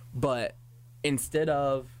whoever, but instead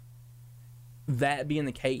of that being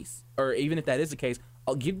the case, or even if that is the case,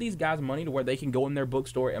 I'll give these guys money to where they can go in their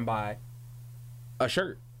bookstore and buy a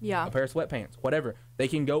shirt, a pair of sweatpants, whatever. They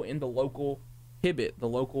can go in the local Hibbett, the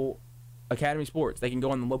local Academy Sports. They can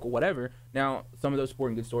go in the local whatever. Now, some of those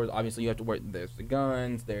sporting goods stores, obviously, you have to wear. There's the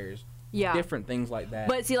guns. There's different things like that.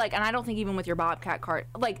 But see, and I don't think even with your Bobcat card,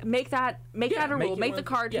 make that a rule. Make the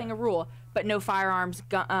card thing a rule. But no firearms,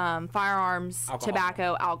 alcohol.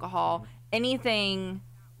 Tobacco, alcohol, anything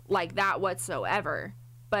like that whatsoever.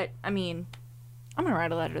 But I mean, I'm gonna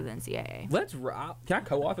write a letter to the NCAA. Can I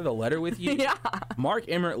co-author the letter with you? Yeah. Mark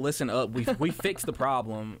Emmert, listen up. We fixed the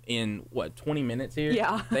problem in 20 minutes here.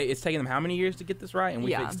 Yeah. It's taken them how many years to get this right, and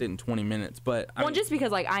we fixed it in 20 minutes. But just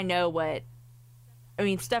because I know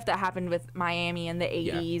stuff that happened with Miami in the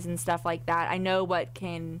 80s and stuff like that. I know what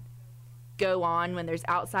can go on when there's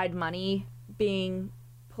outside money being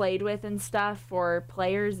played with and stuff for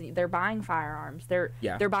players. They're buying firearms. They're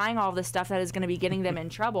buying all this stuff that is going to be getting them in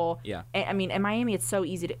trouble. Yeah. And, I mean, in Miami, it's so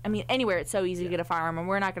easy to. I mean, anywhere it's so easy to get a firearm, and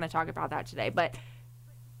we're not going to talk about that today. But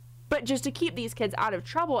but just to keep these kids out of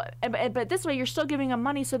trouble. But this way, you're still giving them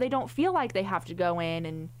money so they don't feel like they have to go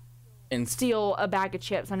in and steal a bag of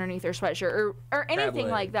chips underneath their sweatshirt or anything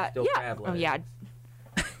like that. Yeah. Oh, yeah.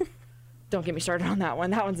 Don't get me started on that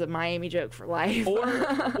one. That one's a Miami joke for life.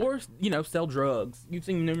 or sell drugs. You've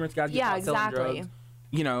seen numerous guys get caught selling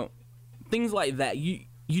drugs. Things like that. You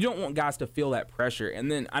don't want guys to feel that pressure. And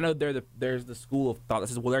then I know there's the school of thought that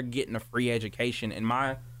says, well, they're getting a free education. And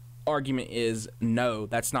my argument is, no,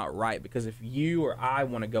 that's not right. Because if you or I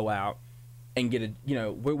want to go out and get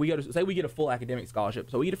we get a full academic scholarship,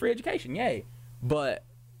 so we get a free education, yay. But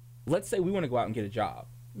let's say we want to go out and get a job.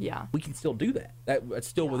 Yeah, we can still do that. That's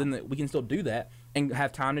still we can still do that and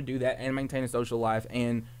have time to do that and maintain a social life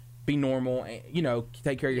and be normal and,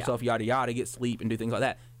 take care of yourself, yada, yada, get sleep and do things like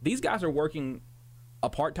that. These guys are working a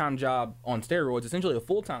part-time job on steroids, essentially a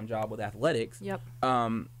full-time job with athletics. Yep.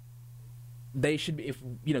 They should be,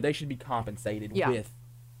 they should be compensated with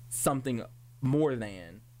something more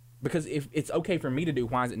than, because if it's okay for me to do,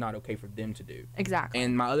 why is it not okay for them to do? Exactly.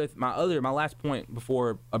 And my last point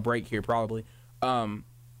before a break here, probably,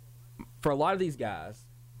 for a lot of these guys,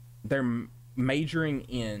 they're majoring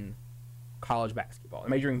in college basketball.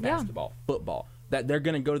 They're majoring in basketball, football. That they're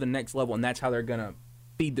going to go to the next level, and that's how they're going to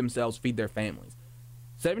feed themselves, feed their families.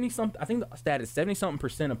 70-something, I think the stat is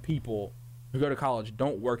 70-something% of people who go to college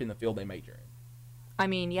don't work in the field they major in. I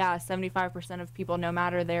mean, 75% of people, no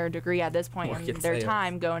matter their degree at this point in their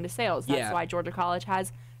time, go into sales. That's why Georgia College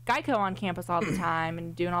has Geico on campus all the time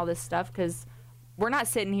and doing all this stuff, because we're not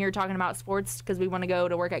sitting here talking about sports because we want to go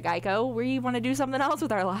to work at Geico. We want to do something else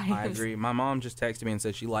with our lives. I agree. My mom just texted me and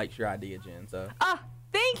said she likes your idea, Jen. So.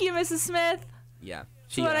 Thank you, Mrs. Smith. Yeah.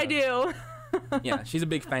 That's what I do. Yeah, she's a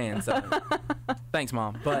big fan. So thanks,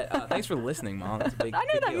 Mom. But thanks for listening, Mom. That's a big. I know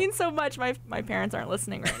big that deal. Means so much. My parents aren't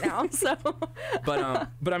listening right now. So. But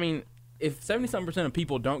I mean, if 70-something% of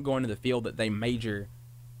people don't go into the field that they major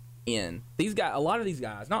in, a lot of these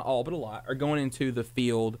guys, not all, but a lot, are going into the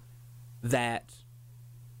field that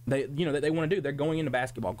they want to do. They're going into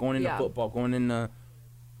basketball, going into football, going into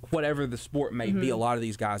whatever the sport may be. A lot of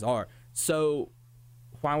these guys are. So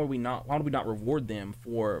why would we not reward them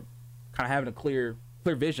for kind of having a clear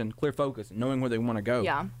vision, clear focus, and knowing where they want to go?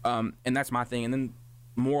 Yeah. And that's my thing. And then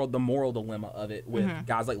the moral dilemma of it with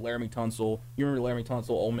guys like Laramie Tunsil. You remember Laramie Tunsil,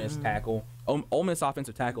 Ole Miss tackle, Ole Miss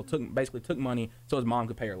offensive tackle, basically took money so his mom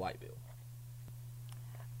could pay her light bill.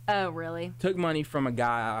 Oh, really? Took money from a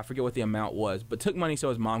guy, I forget what the amount was, but took money so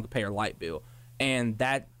his mom could pay her light bill. And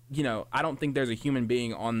that, I don't think there's a human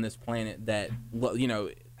being on this planet that,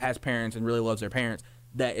 has parents and really loves their parents,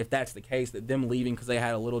 that if that's the case, that them leaving because they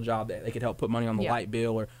had a little job that they could help put money on the light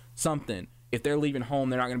bill or something, if they're leaving home,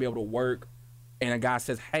 they're not going to be able to work, and a guy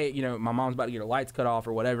says, hey, my mom's about to get her lights cut off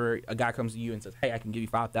or whatever, a guy comes to you and says, hey, I can give you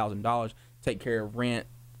 $5,000, take care of rent,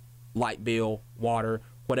 light bill, water,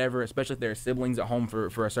 whatever, especially if there are siblings at home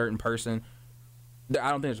for a certain person. I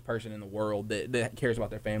don't think there's a person in the world that cares about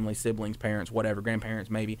their family, siblings, parents, whatever, grandparents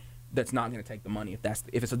maybe, that's not going to take the money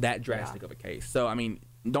if it's that drastic of a case. So, I mean,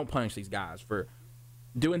 don't punish these guys for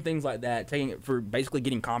doing things like that, taking it for basically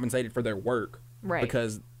getting compensated for their work. Right.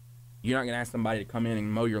 Because you're not going to ask somebody to come in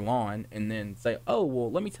and mow your lawn and then say, oh, well,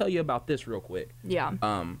 let me tell you about this real quick. Yeah.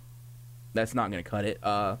 That's not going to cut it.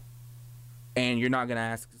 And you're not going to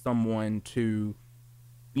ask someone to,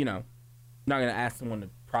 not going to ask someone to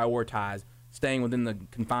prioritize staying within the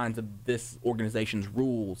confines of this organization's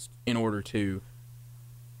rules in order to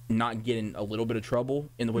not get in a little bit of trouble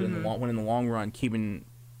in the long run, taking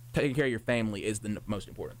care of your family is the most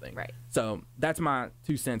important thing. Right. So that's my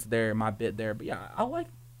 2 cents there, my bit there. But yeah, I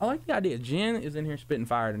like the idea. Jen is in here spitting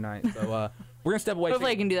fire tonight. So we're gonna step away.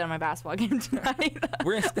 Hopefully I can do that on my basketball game tonight.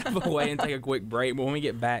 We're gonna step away and take a quick break. But when we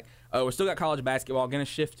get back, we're still got college basketball. Gonna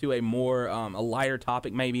shift to a more a lighter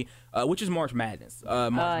topic maybe, which is March Madness.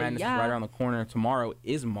 March Madness is right around the corner. Tomorrow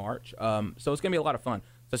is March. So it's gonna be a lot of fun.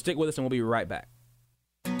 So stick with us and we'll be right back.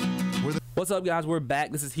 What's up, guys? We're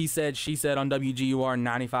back. This is He Said, She Said on WGUR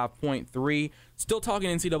 95.3. Still talking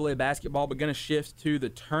NCAA basketball, but going to shift to the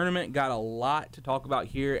tournament. Got a lot to talk about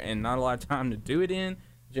here and not a lot of time to do it in.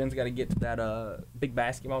 Jen's got to get to that big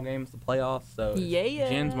basketball game. It's the playoffs. So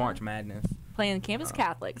Jen's March Madness. Playing Campus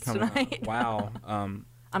Catholics tonight. Wow.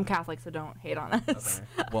 I'm Catholic, so don't hate on us.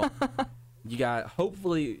 Okay. Well, you got,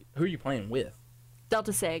 hopefully, who are you playing with?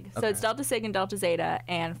 Delta Sig. So it's Delta Sig and Delta Zeta.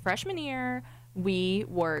 And freshman year, we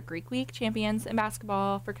were Greek Week champions in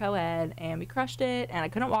basketball for co-ed, and we crushed it. And I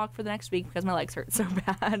couldn't walk for the next week because my legs hurt so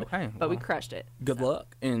bad. Okay, but we crushed it. Good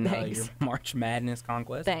luck in your March Madness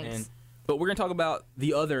conquest. Thanks. But we're going to talk about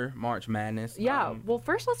the other March Madness. Yeah. Well,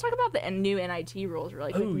 first let's talk about the new NIT rules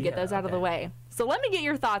really quick and get those out of the way. So let me get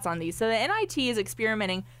your thoughts on these. So the NIT is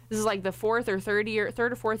experimenting. This is like the third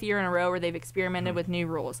or fourth year in a row where they've experimented with new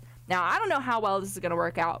rules. Now, I don't know how well this is going to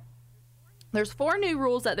work out. There's 5 new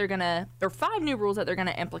rules that they're going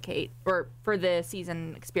to implicate or for the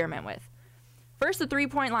season experiment with. First, the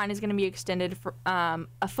 3-point line is going to be extended for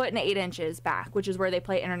a foot and 8 inches back, which is where they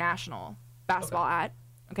play international basketball at.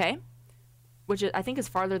 Okay. Which I think is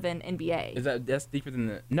farther than NBA. That's deeper than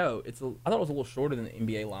the... No, I thought it was a little shorter than the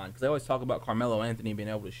NBA line because they always talk about Carmelo Anthony being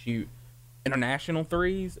able to shoot international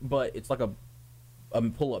threes, but it's like a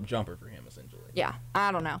pull-up jumper for him, essentially. Yeah,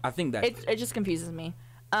 I don't know. I think that's... It just confuses me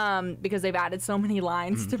because they've added so many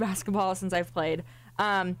lines to basketball since I've played.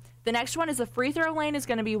 The next one is the free throw lane is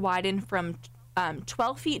going to be widened from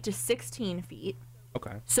 12 feet to 16 feet.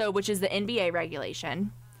 Okay. So, which is the NBA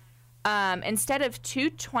regulation. Instead of 2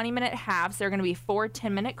 20-minute halves, they're going to be 4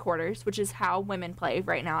 10-minute quarters, which is how women play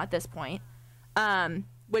right now at this point.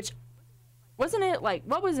 Which, wasn't it like,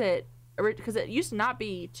 what was it? Because it used to not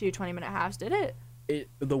be 2 20-minute halves, did it?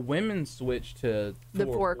 The women switched to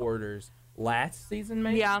four quarters last season,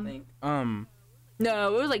 maybe? Yeah. I think.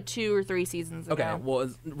 No, it was like 2 or 3 seasons ago. Okay, well,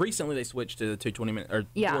 recently they switched to the 2 20-minute or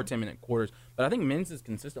 4 10-minute quarters, but I think men's has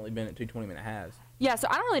consistently been at 2 20-minute halves. Yeah, so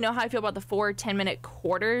I don't really know how I feel about the 4 10-minute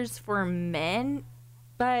quarters for men,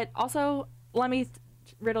 but also let me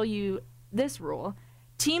riddle you this rule.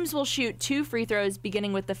 Teams will shoot 2 free throws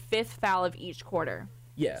beginning with the 5th foul of each quarter.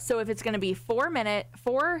 Yeah. So if it's going to be 4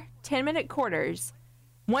 10-minute quarters,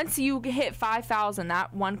 once you hit 5 fouls in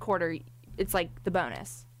that one quarter, it's like the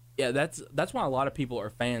bonus. Yeah, that's why a lot of people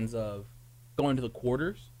are fans of going to the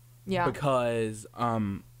quarters. Yeah. Because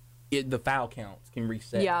the foul counts can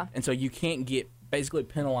reset. Yeah. And so you can't get basically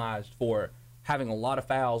penalized for having a lot of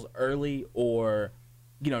fouls early or,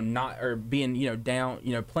 being,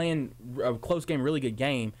 down, playing a close game, really good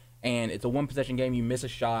game, and it's a one-possession game, you miss a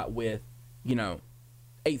shot with,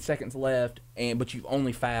 8 seconds left, but you've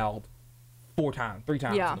only fouled 3 times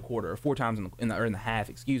in the quarter, or 4 times in the half,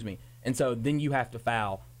 excuse me. And so then you have to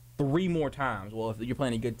foul 3 more times. Well, if you're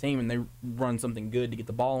playing a good team and they run something good to get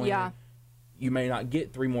the ball in, you may not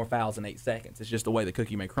get 3 more fouls in 8 seconds. It's just the way the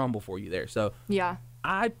cookie may crumble for you there. So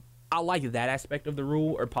I like that aspect of the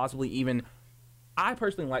rule, or possibly even I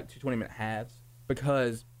personally like 2 20-minute halves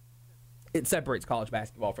because it separates college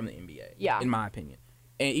basketball from the NBA, in my opinion.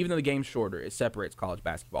 And even though the game's shorter, it separates college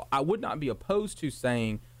basketball. I would not be opposed to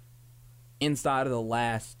saying inside of the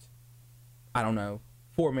last,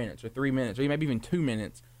 4 minutes or 3 minutes or maybe even 2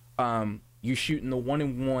 minutes, you're shooting the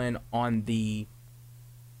 1-and-1 on the,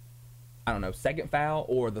 second foul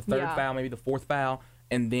or the third foul, maybe the 4th foul,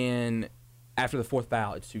 and then after the 4th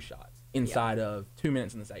foul, it's 2 shots inside of 2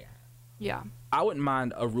 minutes in the second half. Yeah. I wouldn't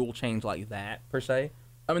mind a rule change like that, per se.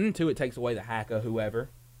 Then, too, it takes away the hack of whoever.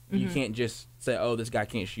 You can't just say, oh, this guy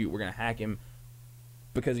can't shoot, we're going to hack him,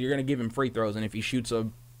 because you're going to give him free throws, and if he shoots a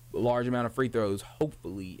large amount of free throws,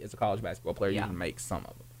 hopefully, as a college basketball player, you can make some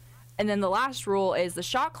of them. And then the last rule is the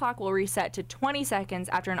shot clock will reset to 20 seconds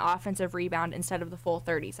after an offensive rebound instead of the full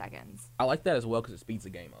 30 seconds. I like that as well because it speeds the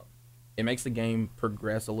game up. It makes the game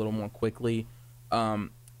progress a little more quickly.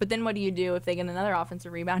 But then what do you do if they get another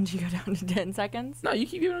offensive rebound? Do you go down to 10 seconds? No, you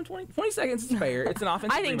keep giving them 20. 20 seconds is fair. It's an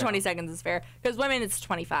offensive I think rebound. 20 seconds is fair because women, it's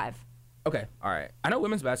 25. Okay, all right. I know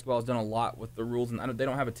women's basketball has done a lot with the rules, and they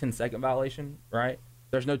don't have a 10-second violation, right?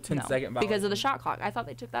 There's no 10-second violation. Because of the shot clock. I thought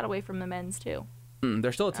they took that away from the men's, too.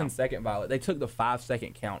 There's still a 10-second violation. They took the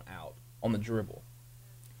 5-second count out on the dribble.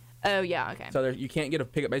 Oh, yeah, okay. So you can't get a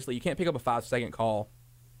pickup. Basically, you can't pick up a 5-second call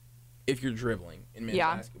if you're dribbling in men's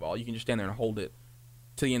basketball. You can just stand there and hold it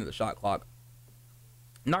to the end of the shot clock.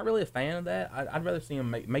 Not really a fan of that. I'd rather see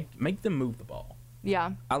them make them move the ball.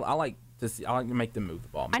 Yeah. I like to make them move the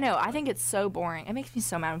ball. I know. I think it's so boring. It makes me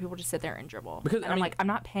so mad when people just sit there and dribble. Because I'm like, I'm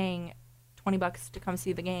not paying $20 to come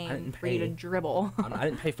see the game for you to dribble. I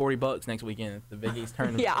didn't pay $40 next weekend at the Big East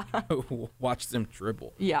tournament. Watch them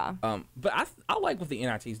dribble. Yeah. But I like what the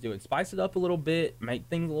NIT's doing. Spice it up a little bit, make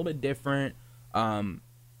things a little bit different.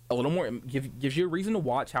 A little more gives you a reason to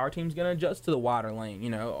watch how our team's going to adjust to the wider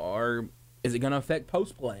lane. Or is it going to affect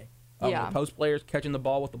post play? Post players catching the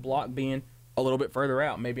ball with the block being a little bit further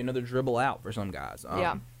out, maybe another dribble out for some guys.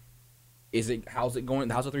 How's it going?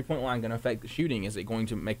 How's the 3-point line going to affect the shooting? Is it going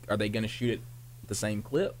to are they going to shoot it the same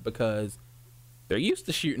clip because they're used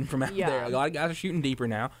to shooting from out there? A lot of guys are shooting deeper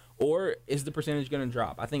now. Or is the percentage going to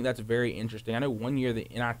drop? I think that's very interesting. I know one year the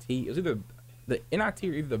NIT, it was either the NIT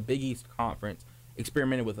or either the Big East Conference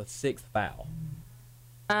experimented with a 6th foul.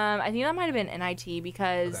 I think that might have been NIT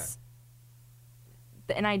because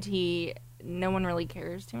the NIT no one really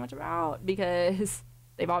cares too much about because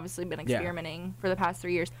they've obviously been experimenting for the past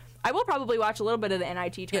 3 years. I will probably watch a little bit of the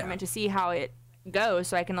NIT tournament to see how it goes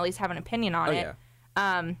so I can at least have an opinion on it.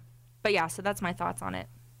 Yeah. But yeah, so that's my thoughts on it.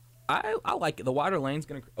 I like it. The wider lane's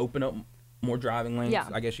going to open up more driving lanes,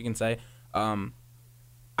 I guess you can say. I'm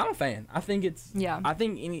a fan. I think it's I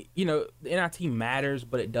think the NIT matters,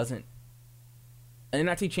 but it doesn't. An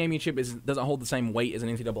NIT championship doesn't hold the same weight as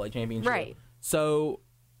an NCAA championship. Right. So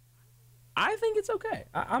I think it's okay.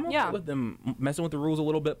 I'm okay with them messing with the rules a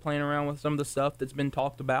little bit, playing around with some of the stuff that's been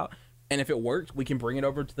talked about. And if it works, we can bring it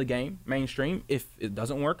over to the game mainstream. If it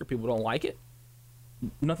doesn't work or people don't like it,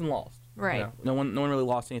 nothing lost. Right. You know, no one really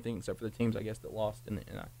lost anything except for the teams, I guess, that lost in the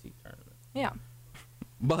NIT tournament. Yeah.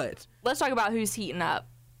 But let's talk about who's heating up.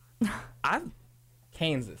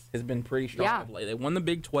 Kansas has been pretty strong of late. They won the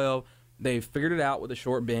Big 12. They've figured it out with a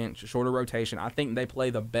short bench, a shorter rotation. I think they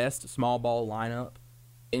play the best small ball lineup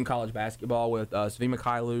in college basketball with Svi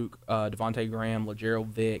Mikhailuk, Devontae Graham, LaGerald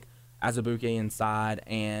Vick, Azubuike inside,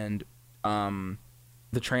 and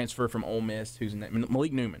the transfer from Ole Miss, who's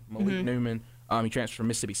Malik Newman. Newman, he transferred from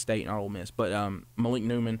Mississippi State, not Ole Miss, but Malik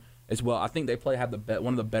Newman as well. I think they have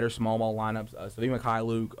one of the better small ball lineups. Svi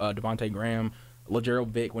Mikhailuk, Devontae Graham, LaGerald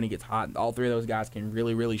Vick, when he gets hot, all three of those guys can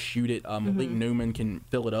really, really shoot it. Malik Newman can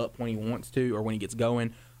fill it up when he wants to or when he gets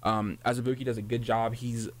going. Azubuike does a good job.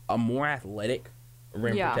 He's a more athletic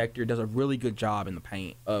rim protector, does a really good job in the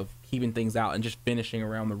paint of keeping things out and just finishing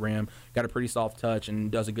around the rim. Got a pretty soft touch and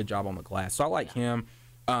does a good job on the glass. So I like him.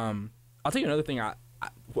 I'll tell you another thing. And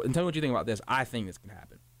tell me what you think about this. I think this can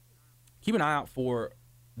happen. Keep an eye out for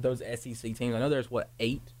those SEC teams. I know there's,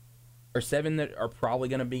 8 or 7 that are probably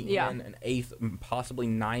going to be in an 8th, possibly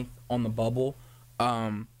 9th on the bubble.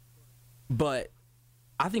 But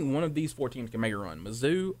I think one of these 4 teams can make a run.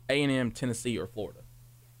 Mizzou, A&M, Tennessee, or Florida.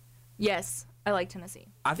 Yes, I like Tennessee.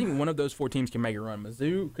 I think one of those 4 teams can make a run.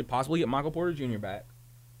 Mizzou could possibly get Michael Porter Jr. back.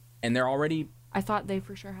 And they're already... I thought they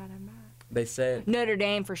for sure had him back. They said... Notre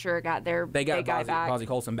Dame for sure got their big guy back. Bozzie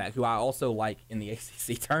Colson back, who I also like in the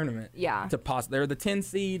ACC tournament. Yeah. They're the 10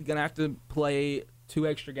 seed, going to have to play 2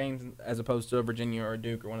 extra games as opposed to a Virginia or a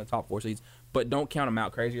Duke or one of the top 4 seeds. But don't count them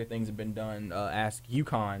out. Crazier things have been done. Ask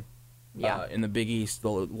UConn in the Big East the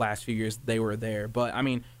last few years. They were there. But, I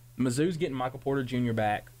mean, Mizzou's getting Michael Porter Jr.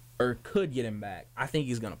 back, or could get him back. I think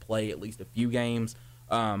he's going to play at least a few games.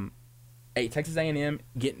 Texas A&M,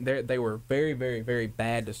 they were very, very, very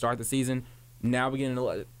bad to start the season. Now beginning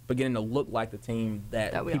to look like the team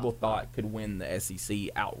that people thought could win the SEC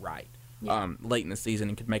outright late in the season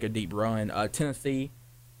and could make a deep run. Tennessee,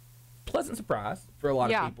 pleasant surprise for a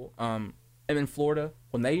lot of people. And then Florida,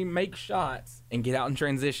 when they make shots and get out in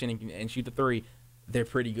transition and shoot the 3, they're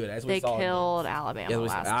pretty good. As we saw, they killed Alabama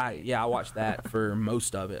last week. I watched that for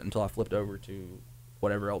most of it until I flipped over to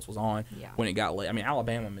whatever else was on when it got late. I mean,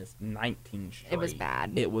 Alabama missed 19 straight. It was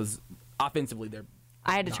bad. It was offensively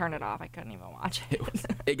I had to turn it off. I couldn't even watch it.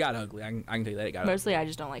 It got ugly. I can tell you that it got Mostly ugly. I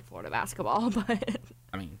just don't like Florida basketball, but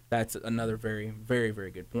I mean, that's another very, very, very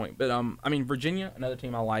good point. But I mean, Virginia, another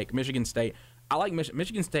team I like. Michigan State. I like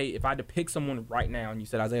Michigan State. If I had to pick someone right now, and you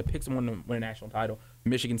said, Isaiah, pick someone to win a national title,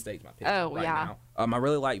 Michigan State's my pick now. I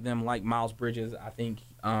really like them, like Miles Bridges. I think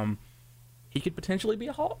he could potentially be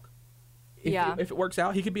a Hawk. If it works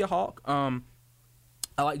out, he could be a Hawk. I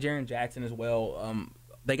like Jaren Jackson as well.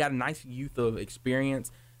 They got a nice youth of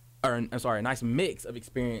experience, a nice mix of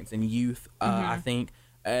experience and youth, I think.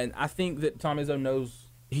 And I think that Tom Izzo knows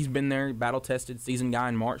he's been there, battle-tested, seasoned guy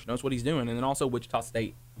in March, knows what he's doing. And then also Wichita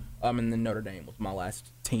State, and then Notre Dame was my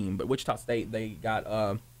last team. But Wichita State, they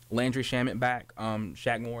got Landry Shamet back,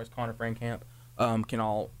 Shaq Morris, Connor Frankamp can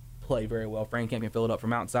all play very well. Frankamp can fill it up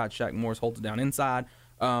from outside. Shaq Morris holds it down inside.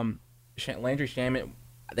 Landry Shamet,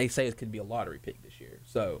 they say it could be a lottery pick this year.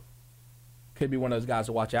 So could be one of those guys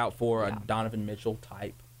to watch out for, a Donovan Mitchell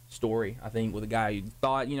type story, I think, with a guy you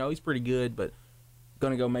thought, he's pretty good, but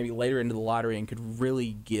going to go maybe later into the lottery and could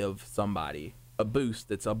really give somebody a boost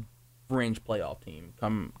that's a fringe playoff team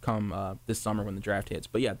come this summer when the draft hits.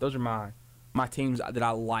 But, yeah, those are my teams that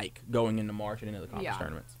I like going into March and into the conference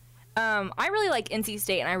tournaments. I really like NC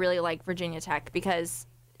State and I really like Virginia Tech because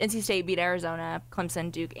NC State beat Arizona,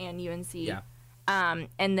 Clemson, Duke, and UNC. Yeah.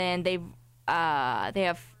 And then they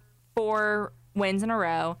have 4 wins in a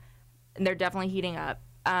row, and they're definitely heating up.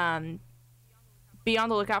 Be on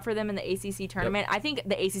the lookout for them in the ACC tournament. Yep. I think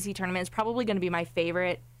the ACC tournament is probably going to be my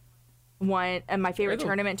favorite one and my favorite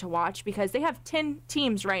tournament to watch because they have 10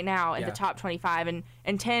 teams right now in the top 25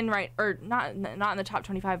 and 10 not in the top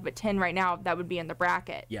 25 but 10 right now that would be in the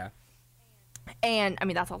bracket. Yeah. And I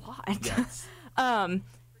mean that's a lot. Yes.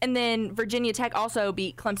 And then Virginia Tech also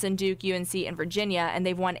beat Clemson, Duke, UNC, and Virginia, and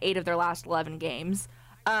they've won 8 of their last 11 games.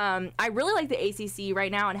 I really like the ACC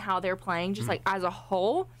right now and how they're playing, just like as a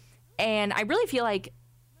whole. And I really feel like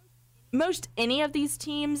most any of these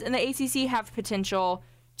teams in the ACC have potential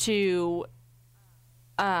to.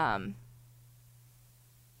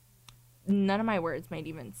 None of my words made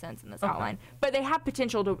even sense in this outline, but they have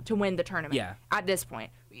potential to win the tournament. At this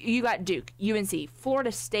point, you got Duke, UNC,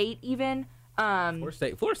 Florida State, even.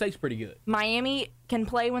 Florida State's pretty good. Miami can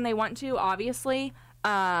play when they want to, obviously.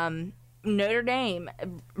 Notre Dame,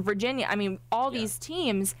 Virginia. I mean, all these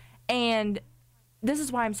teams, and this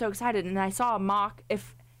is why I'm so excited. And I saw a mock.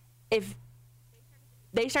 If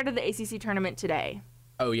they started the ACC tournament today,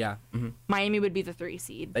 Miami would be the 3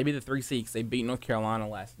 seed. They'd be the 3 seed. They beat North Carolina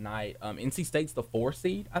last night. NC State's the 4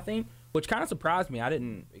 seed, I think, which kind of surprised me. I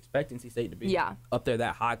didn't expect NC State to be up there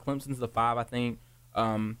that high. Clemson's the 5, I think.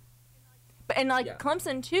 Clemson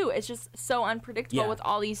too, it's just so unpredictable with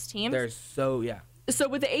all these teams. So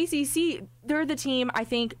with the ACC, they're the team. I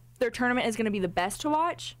think their tournament is going to be the best to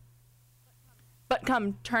watch. But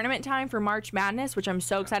come tournament time for March Madness, which I'm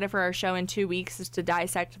so excited for our show in 2 weeks, is to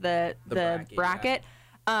dissect the bracket.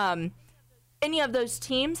 Any of those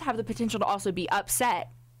teams have the potential to also be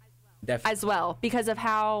upset as well because of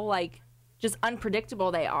how just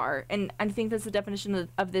unpredictable they are. And I think that's the definition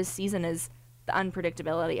of this season is the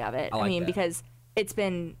unpredictability of it. I mean, because it's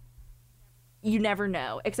been, you never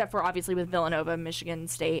know, except for obviously with Villanova, Michigan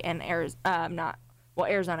State, and Arizona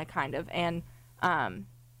kind of. And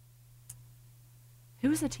who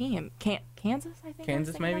was the team? Kansas, I think.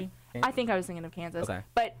 Kansas, maybe? I think I was thinking of Kansas. Okay.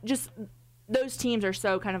 But just those teams are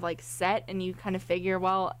so kind of set, and you kind of figure,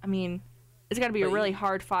 well, I mean, it's got to be a really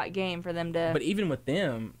hard-fought game for them to. But even with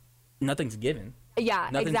them, nothing's given. Yeah,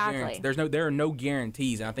 exactly. There are no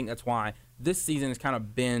guarantees, and I think that's why this season has kind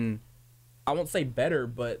of been, I won't say better,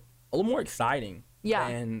 but a little more exciting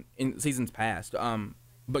than in seasons past.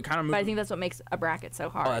 But I think that's what makes a bracket so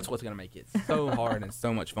hard. Oh, that's what's going to make it so hard and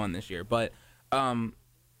so much fun this year. But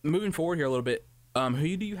moving forward here a little bit,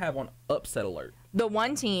 who do you have on upset alert? The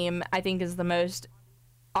one team I think is the most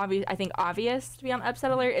obvious to be on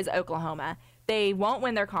upset alert is Oklahoma. They won't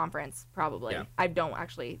win their conference, probably. Yeah.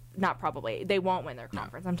 Not probably. They won't win their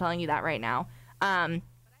conference. No. I'm telling you that right now.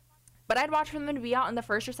 But I'd watch for them to be out in the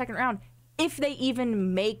first or second round if they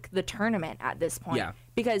even make the tournament at this point. Yeah.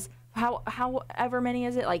 Because however many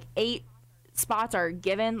is it? 8 spots are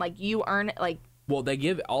given. You earn it. Well, they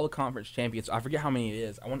give all the conference champions. I forget how many it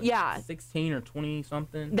is. I want 16 or 20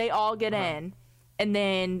 something. They all get in, and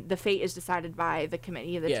then the fate is decided by the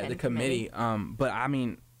committee. The committee. But I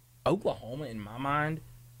mean, Oklahoma, in my mind,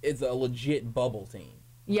 is a legit bubble team.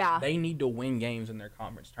 Yeah. They need to win games in their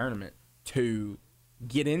conference tournament to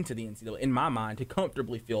get into the NCAA, in my mind, to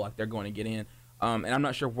comfortably feel like they're going to get in. And I'm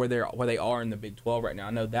not sure where they are in the Big 12 right now.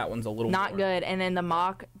 I know that one's a little not good. And in the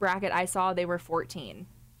mock bracket I saw, they were 14.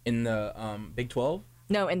 In the Big 12?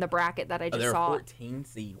 No, in the bracket that I just saw. They're 14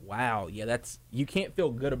 seed. Wow. Yeah, you can't feel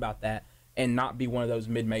good about that and not be one of those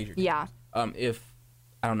mid-major teams. Yeah. If,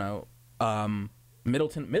 I don't know, Middle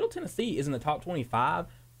Tennessee is in the top 25. I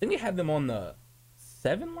think they have them on the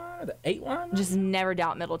 7 line or the 8 line. Just never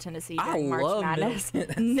doubt Middle Tennessee during March Madness.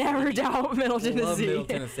 Never doubt Middle Tennessee. I love Middle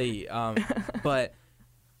Tennessee. But,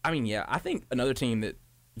 I mean, yeah, I think another team that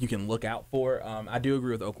you can look out for, I do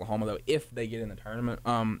agree with Oklahoma, though, if they get in the tournament.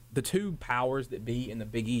 The two powers that be in the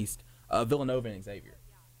Big East, Villanova and Xavier.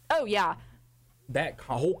 Oh, yeah. That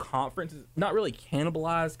whole conference is not really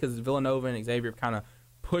cannibalized because Villanova and Xavier have kind of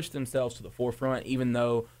pushed themselves to the forefront, even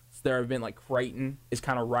though there have been Creighton is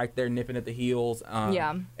kind of right there nipping at the heels.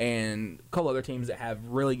 And a couple other teams that have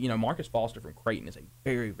really, Marcus Foster from Creighton is a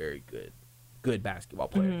very, very good basketball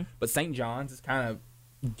player. Mm-hmm. But St. John's is kind of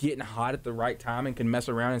getting hot at the right time and can mess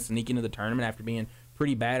around and sneak into the tournament after being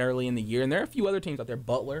pretty bad early in the year. And there are a few other teams out there,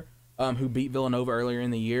 Butler, who beat Villanova earlier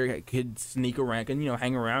in the year, could sneak around,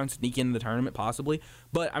 hang around and sneak into the tournament possibly.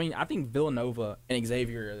 But, I mean, I think Villanova and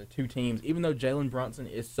Xavier are the two teams, even though Jalen Brunson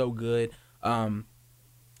is so good,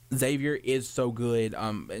 Xavier is so good,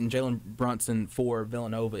 and Jalen Brunson for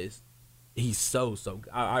Villanova he's so good.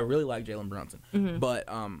 I really like Jalen Brunson, but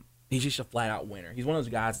he's just a flat-out winner. He's one of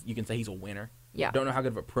those guys you can say he's a winner. Yeah. Don't know how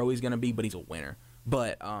good of a pro he's going to be, but he's a winner.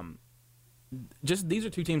 But just these are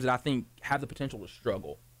two teams that I think have the potential to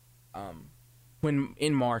struggle when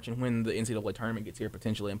in March and when the NCAA tournament gets here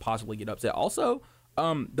potentially and possibly get upset. Also,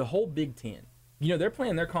 the whole Big Ten. They're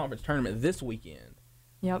playing their conference tournament this weekend.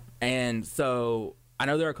 Yep. And so I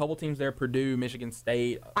know there are a couple teams there, Purdue, Michigan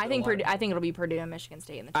State. I think it'll be Purdue and Michigan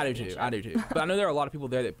State in the championship. I do too. But I know there are a lot of people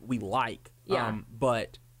there that we like. Yeah.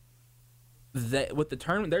 But that with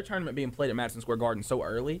their tournament being played at Madison Square Garden so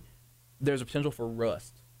early, there's a potential for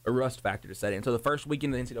a rust factor to set in. So the first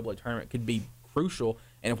weekend of the NCAA tournament could be crucial,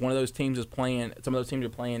 and if one of those teams is playing, some of those teams are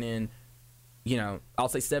playing in, I'll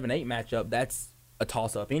say 7-8 matchup, that's a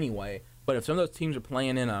toss-up anyway. But if some of those teams are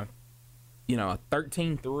playing in a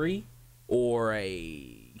 13-3 or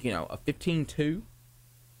a 15-2,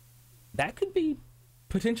 that could be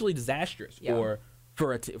potentially disastrous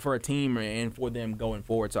for a team and for them going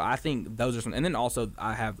forward. So I think those are some. And then also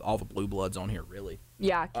I have all the blue bloods on here, really.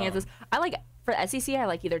 Yeah, Kansas. For SEC, I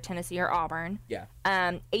like either Tennessee or Auburn. Yeah.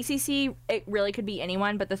 ACC, it really could be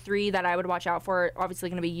anyone, but the three that I would watch out for are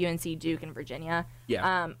obviously going to be UNC, Duke, and Virginia.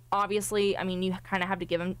 Yeah. Obviously, I mean, you kind of have to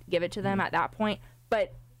give it to them at that point.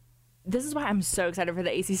 But this is why I'm so excited for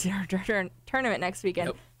the ACC tournament next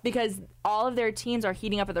weekend, because all of their teams are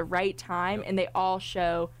heating up at the right time, and they all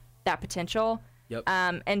show that potential. Yep.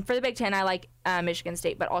 And for the Big Ten, I like Michigan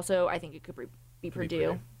State, but also I think it could be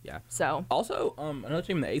Purdue. Yeah. So also another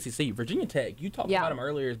team in the ACC, Virginia Tech. You talked about them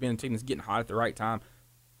earlier as being a team that's getting hot at the right time.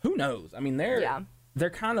 Who knows? I mean, they're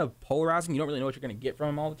kind of polarizing. You don't really know what you're going to get from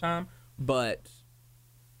them all the time, but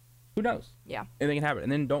who knows? Yeah. Anything can happen.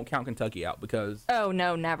 And then don't count Kentucky out because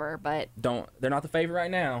no, never. But they're not the favorite right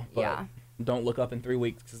now. But don't look up in 3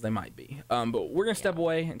 weeks because they might be. But we're going to step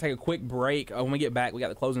away and take a quick break. When we get back, we got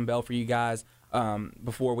the closing bell for you guys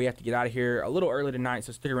before we have to get out of here a little early tonight.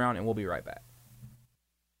 So stick around and we'll be right back.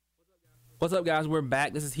 What's up, guys? We're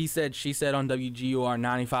back. This is He Said, She Said on WGUR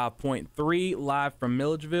 95.3, live from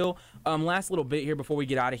Milledgeville. Last little bit here before we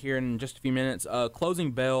get out of here in just a few minutes.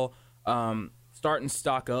 Closing bell, starting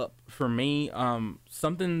stock up for me.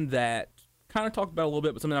 Something that kind of talked about a little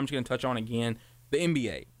bit, but something I'm just going to touch on again. The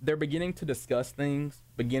NBA. They're beginning to discuss things,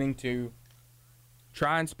 beginning to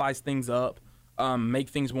try and spice things up, make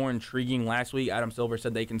things more intriguing. Last week, Adam Silver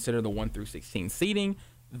said they consider the 1 through 16 seeding.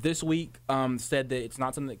 This week, said that it's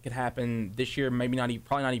not something that could happen this year, maybe not,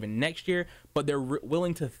 probably not even next year, but they're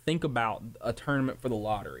willing to think about a tournament for the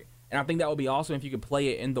lottery. And I think that would be awesome if you could play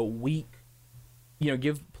it in the week,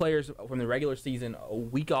 give players from the regular season a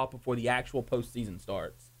week off before the actual postseason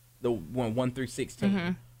starts, the 1 through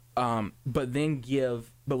 16. Mm-hmm.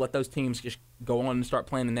 But let those teams just go on and start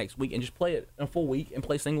playing the next week and just play it in a full week and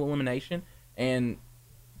play single elimination and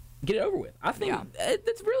get it over with. I think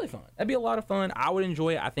it's really fun. That'd be a lot of fun. I would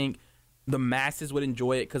enjoy it. I think the masses would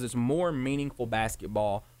enjoy it because it's more meaningful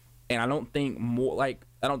basketball, and I don't think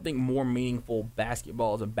more meaningful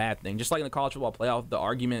basketball is a bad thing. Just like in the college football playoff, the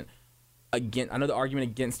argument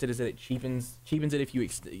against it is that it cheapens it if you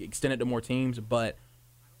extend it to more teams, but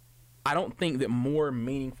I don't think that more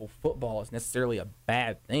meaningful football is necessarily a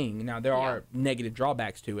bad thing. Now, there are negative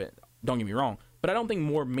drawbacks to it, don't get me wrong, but I don't think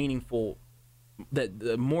more meaningful that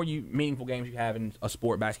the more meaningful games you have in a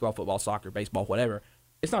sport, basketball, football, soccer, baseball, whatever,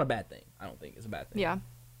 it's not a bad thing. I don't think it's a bad thing. Yeah.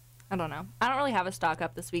 I don't know. I don't really have a stock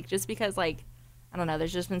up this week just because, I don't know,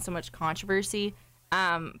 there's just been so much controversy.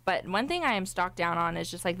 But one thing I am stocked down on is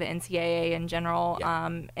just, the NCAA in general,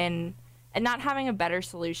 and not having a better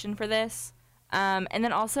solution for this. And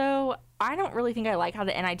then also, I don't really think I like how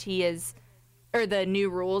the NIT or the new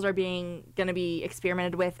rules are going to be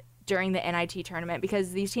experimented with during the NIT tournament,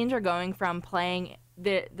 because these teams are going from playing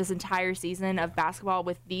this entire season of basketball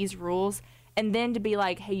with these rules, and then to be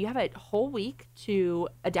like, hey, you have a whole week to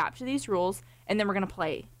adapt to these rules, and then we're going to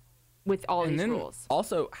play with all these rules.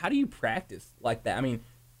 Also, how do you practice like that? I mean,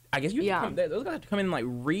 I guess you have to those guys have to come in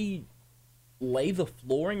and relay the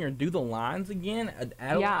flooring or do the lines again.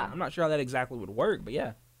 I'm not sure how that exactly would work, but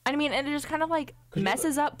yeah. I mean, and it just kind of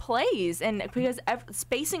messes up plays, and because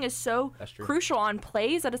spacing is so crucial on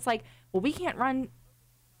plays that it's we can't run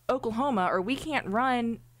Oklahoma or we can't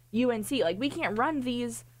run UNC. We can't run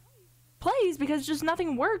these plays because just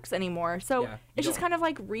nothing works anymore. So it's just kind of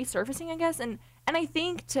resurfacing, I guess. And I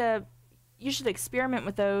think you should experiment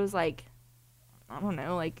with those. I don't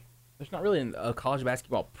know, There's not really a college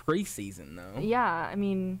basketball preseason though. Yeah, I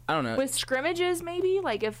mean, I don't know. With scrimmages, maybe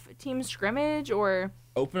if teams scrimmage or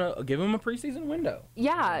give them a preseason window.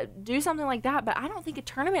 Yeah, do something like that. But I don't think a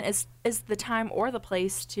tournament is the time or the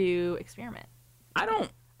place to experiment.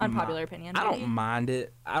 Unpopular opinion. I don't mind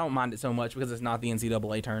it. I don't mind it so much because it's not the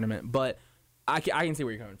NCAA tournament. But I can see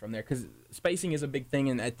where you're coming from there because spacing is a big thing.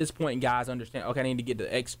 And at this point, guys understand, okay, I need to get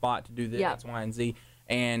to X spot to do this, X, Y, and Z.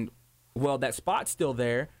 And, well, that spot's still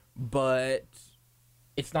there, but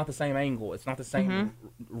it's not the same angle. It's not the same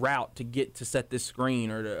route to get to set this screen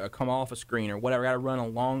or to come off a screen or whatever. I got to run a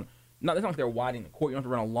long – it's not like they're widening the court. You don't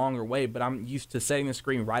have to run a longer way, but I'm used to setting the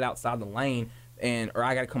screen right outside the lane or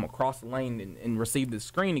I got to come across the lane and receive the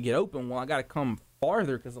screen to get open. Well, I got to come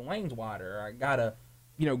farther because the lane's wider. Or I got to,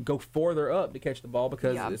 go further up to catch the ball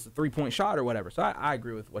because it's a 3-point shot or whatever. So I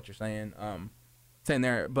agree with what you're saying. Saying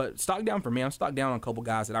there, but stock down for me. I'm stock down on a couple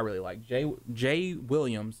guys that I really like. Jay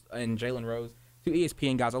Williams and Jalen Rose, 2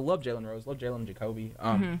 ESPN guys. I love Jalen Rose, love Jalen Jacoby.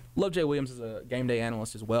 Love Jay Williams as a game day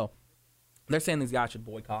analyst as well. They're saying these guys should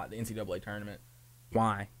boycott the NCAA tournament.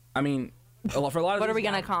 Why? I mean, for a lot of what are we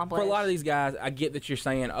going to accomplish? For a lot of these guys, I get that you're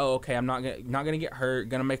saying, oh, okay, I'm not gonna get hurt,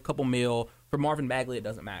 gonna make a couple mil. For Marvin Bagley, it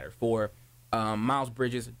doesn't matter. For Miles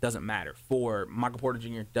Bridges, doesn't matter. For Michael Porter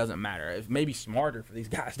Jr., doesn't matter. It may be smarter for these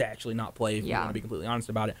guys to actually not play if you want to be completely honest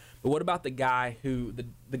about it. But what about the guy who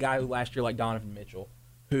last year, like Donovan Mitchell,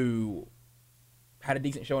 who had a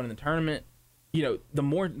decent showing in the tournament? The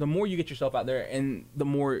more you get yourself out there and the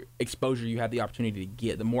more exposure you have the opportunity to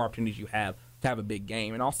get, the more opportunities you have to have a big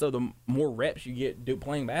game. And also the more reps you get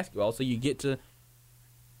playing basketball, so you get to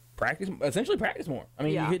essentially practice more. I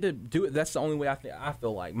mean, you get to do it. That's the only way I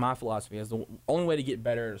feel like my philosophy is the only way to get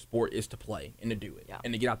better at a sport is to play and to do it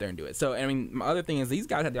and to get out there and do it. So, I mean, my other thing is these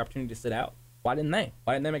guys had the opportunity to sit out. Why didn't they?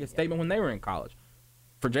 Why didn't they make a statement when they were in college?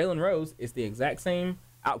 For Jalen Rose, it's the exact same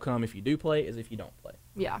outcome if you do play as if you don't play.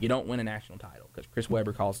 Yeah. You don't win a national title because Chris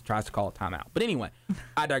Webber tries to call a timeout. But anyway,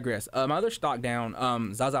 I digress. My other stock down,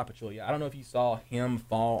 Zaza Pachulia. I don't know if you saw him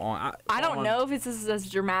fall on. I don't know if it's as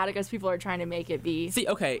dramatic as people are trying to make it be. See,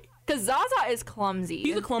 okay. Because Zaza is clumsy.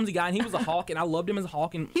 He's a clumsy guy, and he was a Hawk, and I loved him as a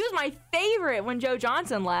Hawk. And he was my favorite when Joe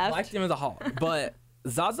Johnson left. I liked him as a Hawk. But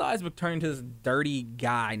Zaza is turning to this dirty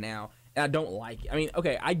guy now, and I don't like it. I mean,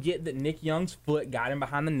 okay, I get that Nick Young's foot got him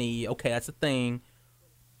behind the knee. Okay, that's a thing.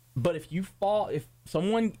 But if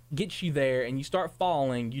someone gets you there and you start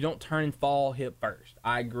falling, you don't turn and fall hip first.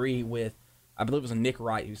 I agree with, I believe it was Nick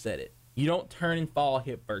Wright who said it. You don't turn and fall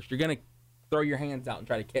hip first. You're going to throw your hands out and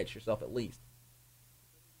try to catch yourself at least.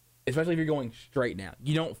 Especially if you're going straight down.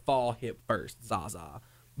 You don't fall hip first, Zaza.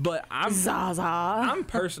 But I'm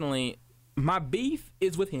personally, my beef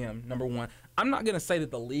is with him, number one. I'm not going to say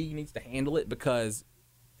that the league needs to handle it because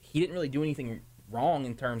he didn't really do anything wrong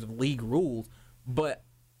in terms of league rules, but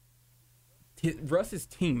Russ's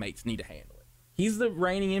teammates need to handle it. He's the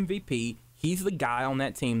reigning MVP. He's the guy on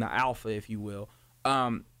that team, the alpha, if you will.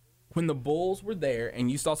 When the Bulls were there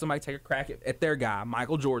and you saw somebody take a crack at their guy,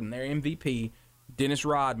 Michael Jordan, their MVP, Dennis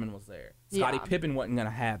Rodman was there. Scottie Pippen wasn't going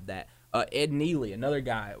to have that. Ed Neely, another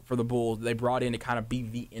guy for the Bulls, they brought in to kind of be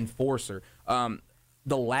the enforcer.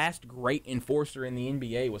 The last great enforcer in the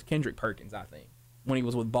NBA was Kendrick Perkins, I think, when he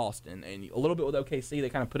was with Boston. And a little bit with OKC, they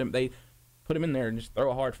kind of put him in there and just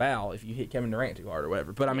throw a hard foul if you hit Kevin Durant too hard or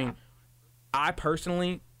whatever. But, I mean, I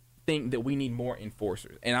personally think that we need more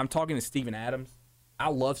enforcers. And I'm talking to Steven Adams. I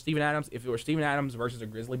love Steven Adams. If it were Steven Adams versus a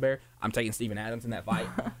grizzly bear, I'm taking Steven Adams in that fight.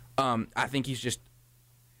 I think he's just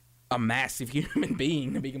a massive human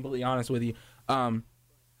being, to be completely honest with you.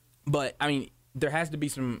 But, I mean, there has to be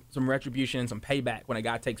some retribution and some payback when a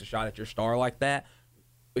guy takes a shot at your star like that.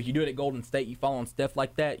 If you do it at Golden State, you fall on Steph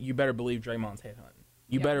like that, you better believe Draymond's headhunting.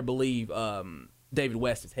 You better believe David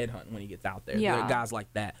West is headhunting when he gets out there. Yeah. Guys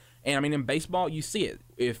like that. And, I mean, in baseball, you see it.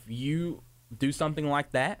 If you do something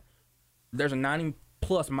like that, there's a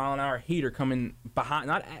 90-plus mile-an-hour heater coming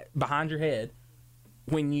behind your head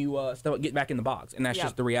when you get back in the box. And that's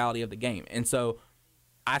just the reality of the game. And so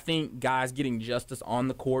I think guys getting justice on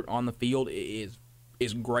the court, on the field is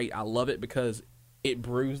great. I love it because it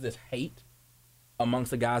brews this hate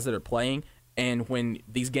amongst the guys that are playing. And when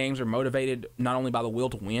these games are motivated not only by the will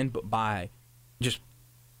to win, but by just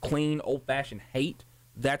clean, old-fashioned hate,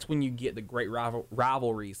 that's when you get the great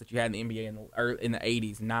rivalries that you had in the NBA in the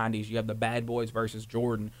 80s, 90s. You have the Bad Boys versus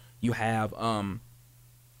Jordan. You have,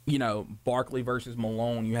 Barkley versus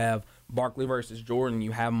Malone. You have Barkley versus Jordan.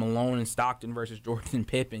 You have Malone and Stockton versus Jordan and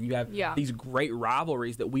Pippen. You have these great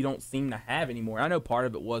rivalries that we don't seem to have anymore. I know part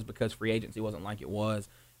of it was because free agency wasn't like it was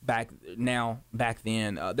back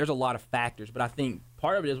then. There's a lot of factors, but I think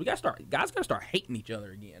part of it is guys got to start hating each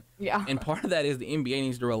other again. Yeah. And part of that is the NBA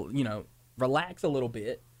needs to relax a little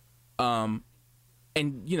bit, and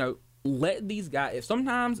let these guys. If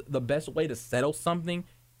sometimes the best way to settle something,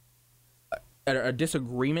 a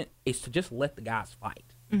disagreement, is to just let the guys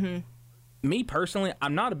fight. Mm-hmm. Me personally,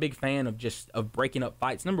 I'm not a big fan of breaking up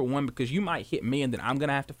fights. Number one, because you might hit me and then I'm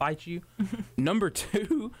gonna have to fight you. Number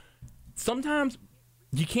two, sometimes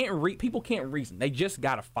people can't reason. They just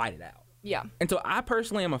gotta fight it out. Yeah. And so I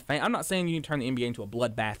personally am a fan. I'm not saying you need to turn the NBA into a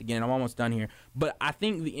bloodbath again. I'm almost done here. But I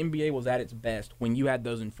think the NBA was at its best when you had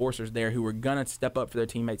those enforcers there who were going to step up for their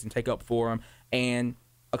teammates and take up for them. And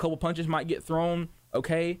a couple punches might get thrown.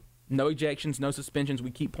 Okay, no ejections, no suspensions.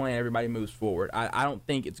 We keep playing. Everybody moves forward. I don't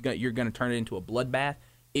think you're going to turn it into a bloodbath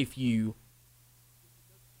if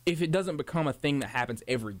it doesn't become a thing that happens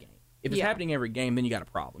every game. If it's happening every game, then you got a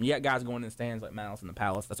problem. You got guys going in the stands like Malice in the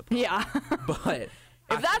Palace. That's a problem. Yeah. But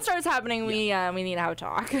if that starts happening, we need to have a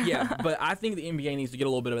talk. Yeah, but I think the NBA needs to get a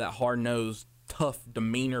little bit of that hard-nosed, tough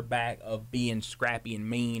demeanor back of being scrappy and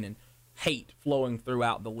mean and hate flowing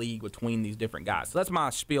throughout the league between these different guys. So that's my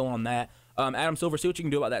spiel on that. Adam Silver, see what you can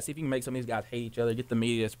do about that. See if you can make some of these guys hate each other. Get the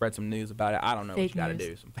media to spread some news about it. I don't know what you got to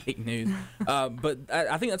do. Some fake news. But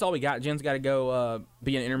I think that's all we got. Jen's got to go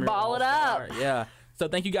be an intramural. Ball it up. Yeah. So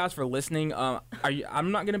thank you guys for listening.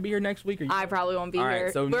 I'm not going to be here next week. I probably won't be here.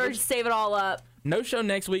 Right, so we're just save it all up. No show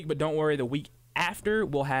next week, but don't worry. The week after,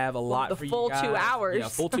 we'll have a lot for you guys. The full 2 hours. Yeah,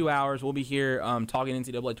 full 2 hours. We'll be here talking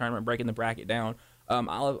NCAA tournament, breaking the bracket down.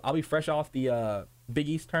 I'll be fresh off the Big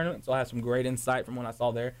East tournament, so I'll have some great insight from what I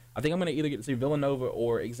saw there. I think I'm going to either get to see Villanova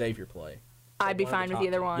or Xavier play. So I'd be fine with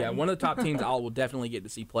either one. Yeah, one of the top teams I will definitely get to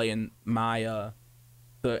see play in my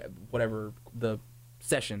the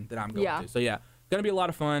session that I'm going to. So yeah, going to be a lot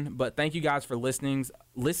of fun. But thank you guys for listening.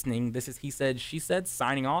 This is He Said, She Said,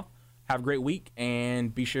 signing off. Have a great week,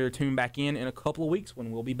 and be sure to tune back in a couple of weeks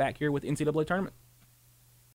when we'll be back here with NCAA tournament.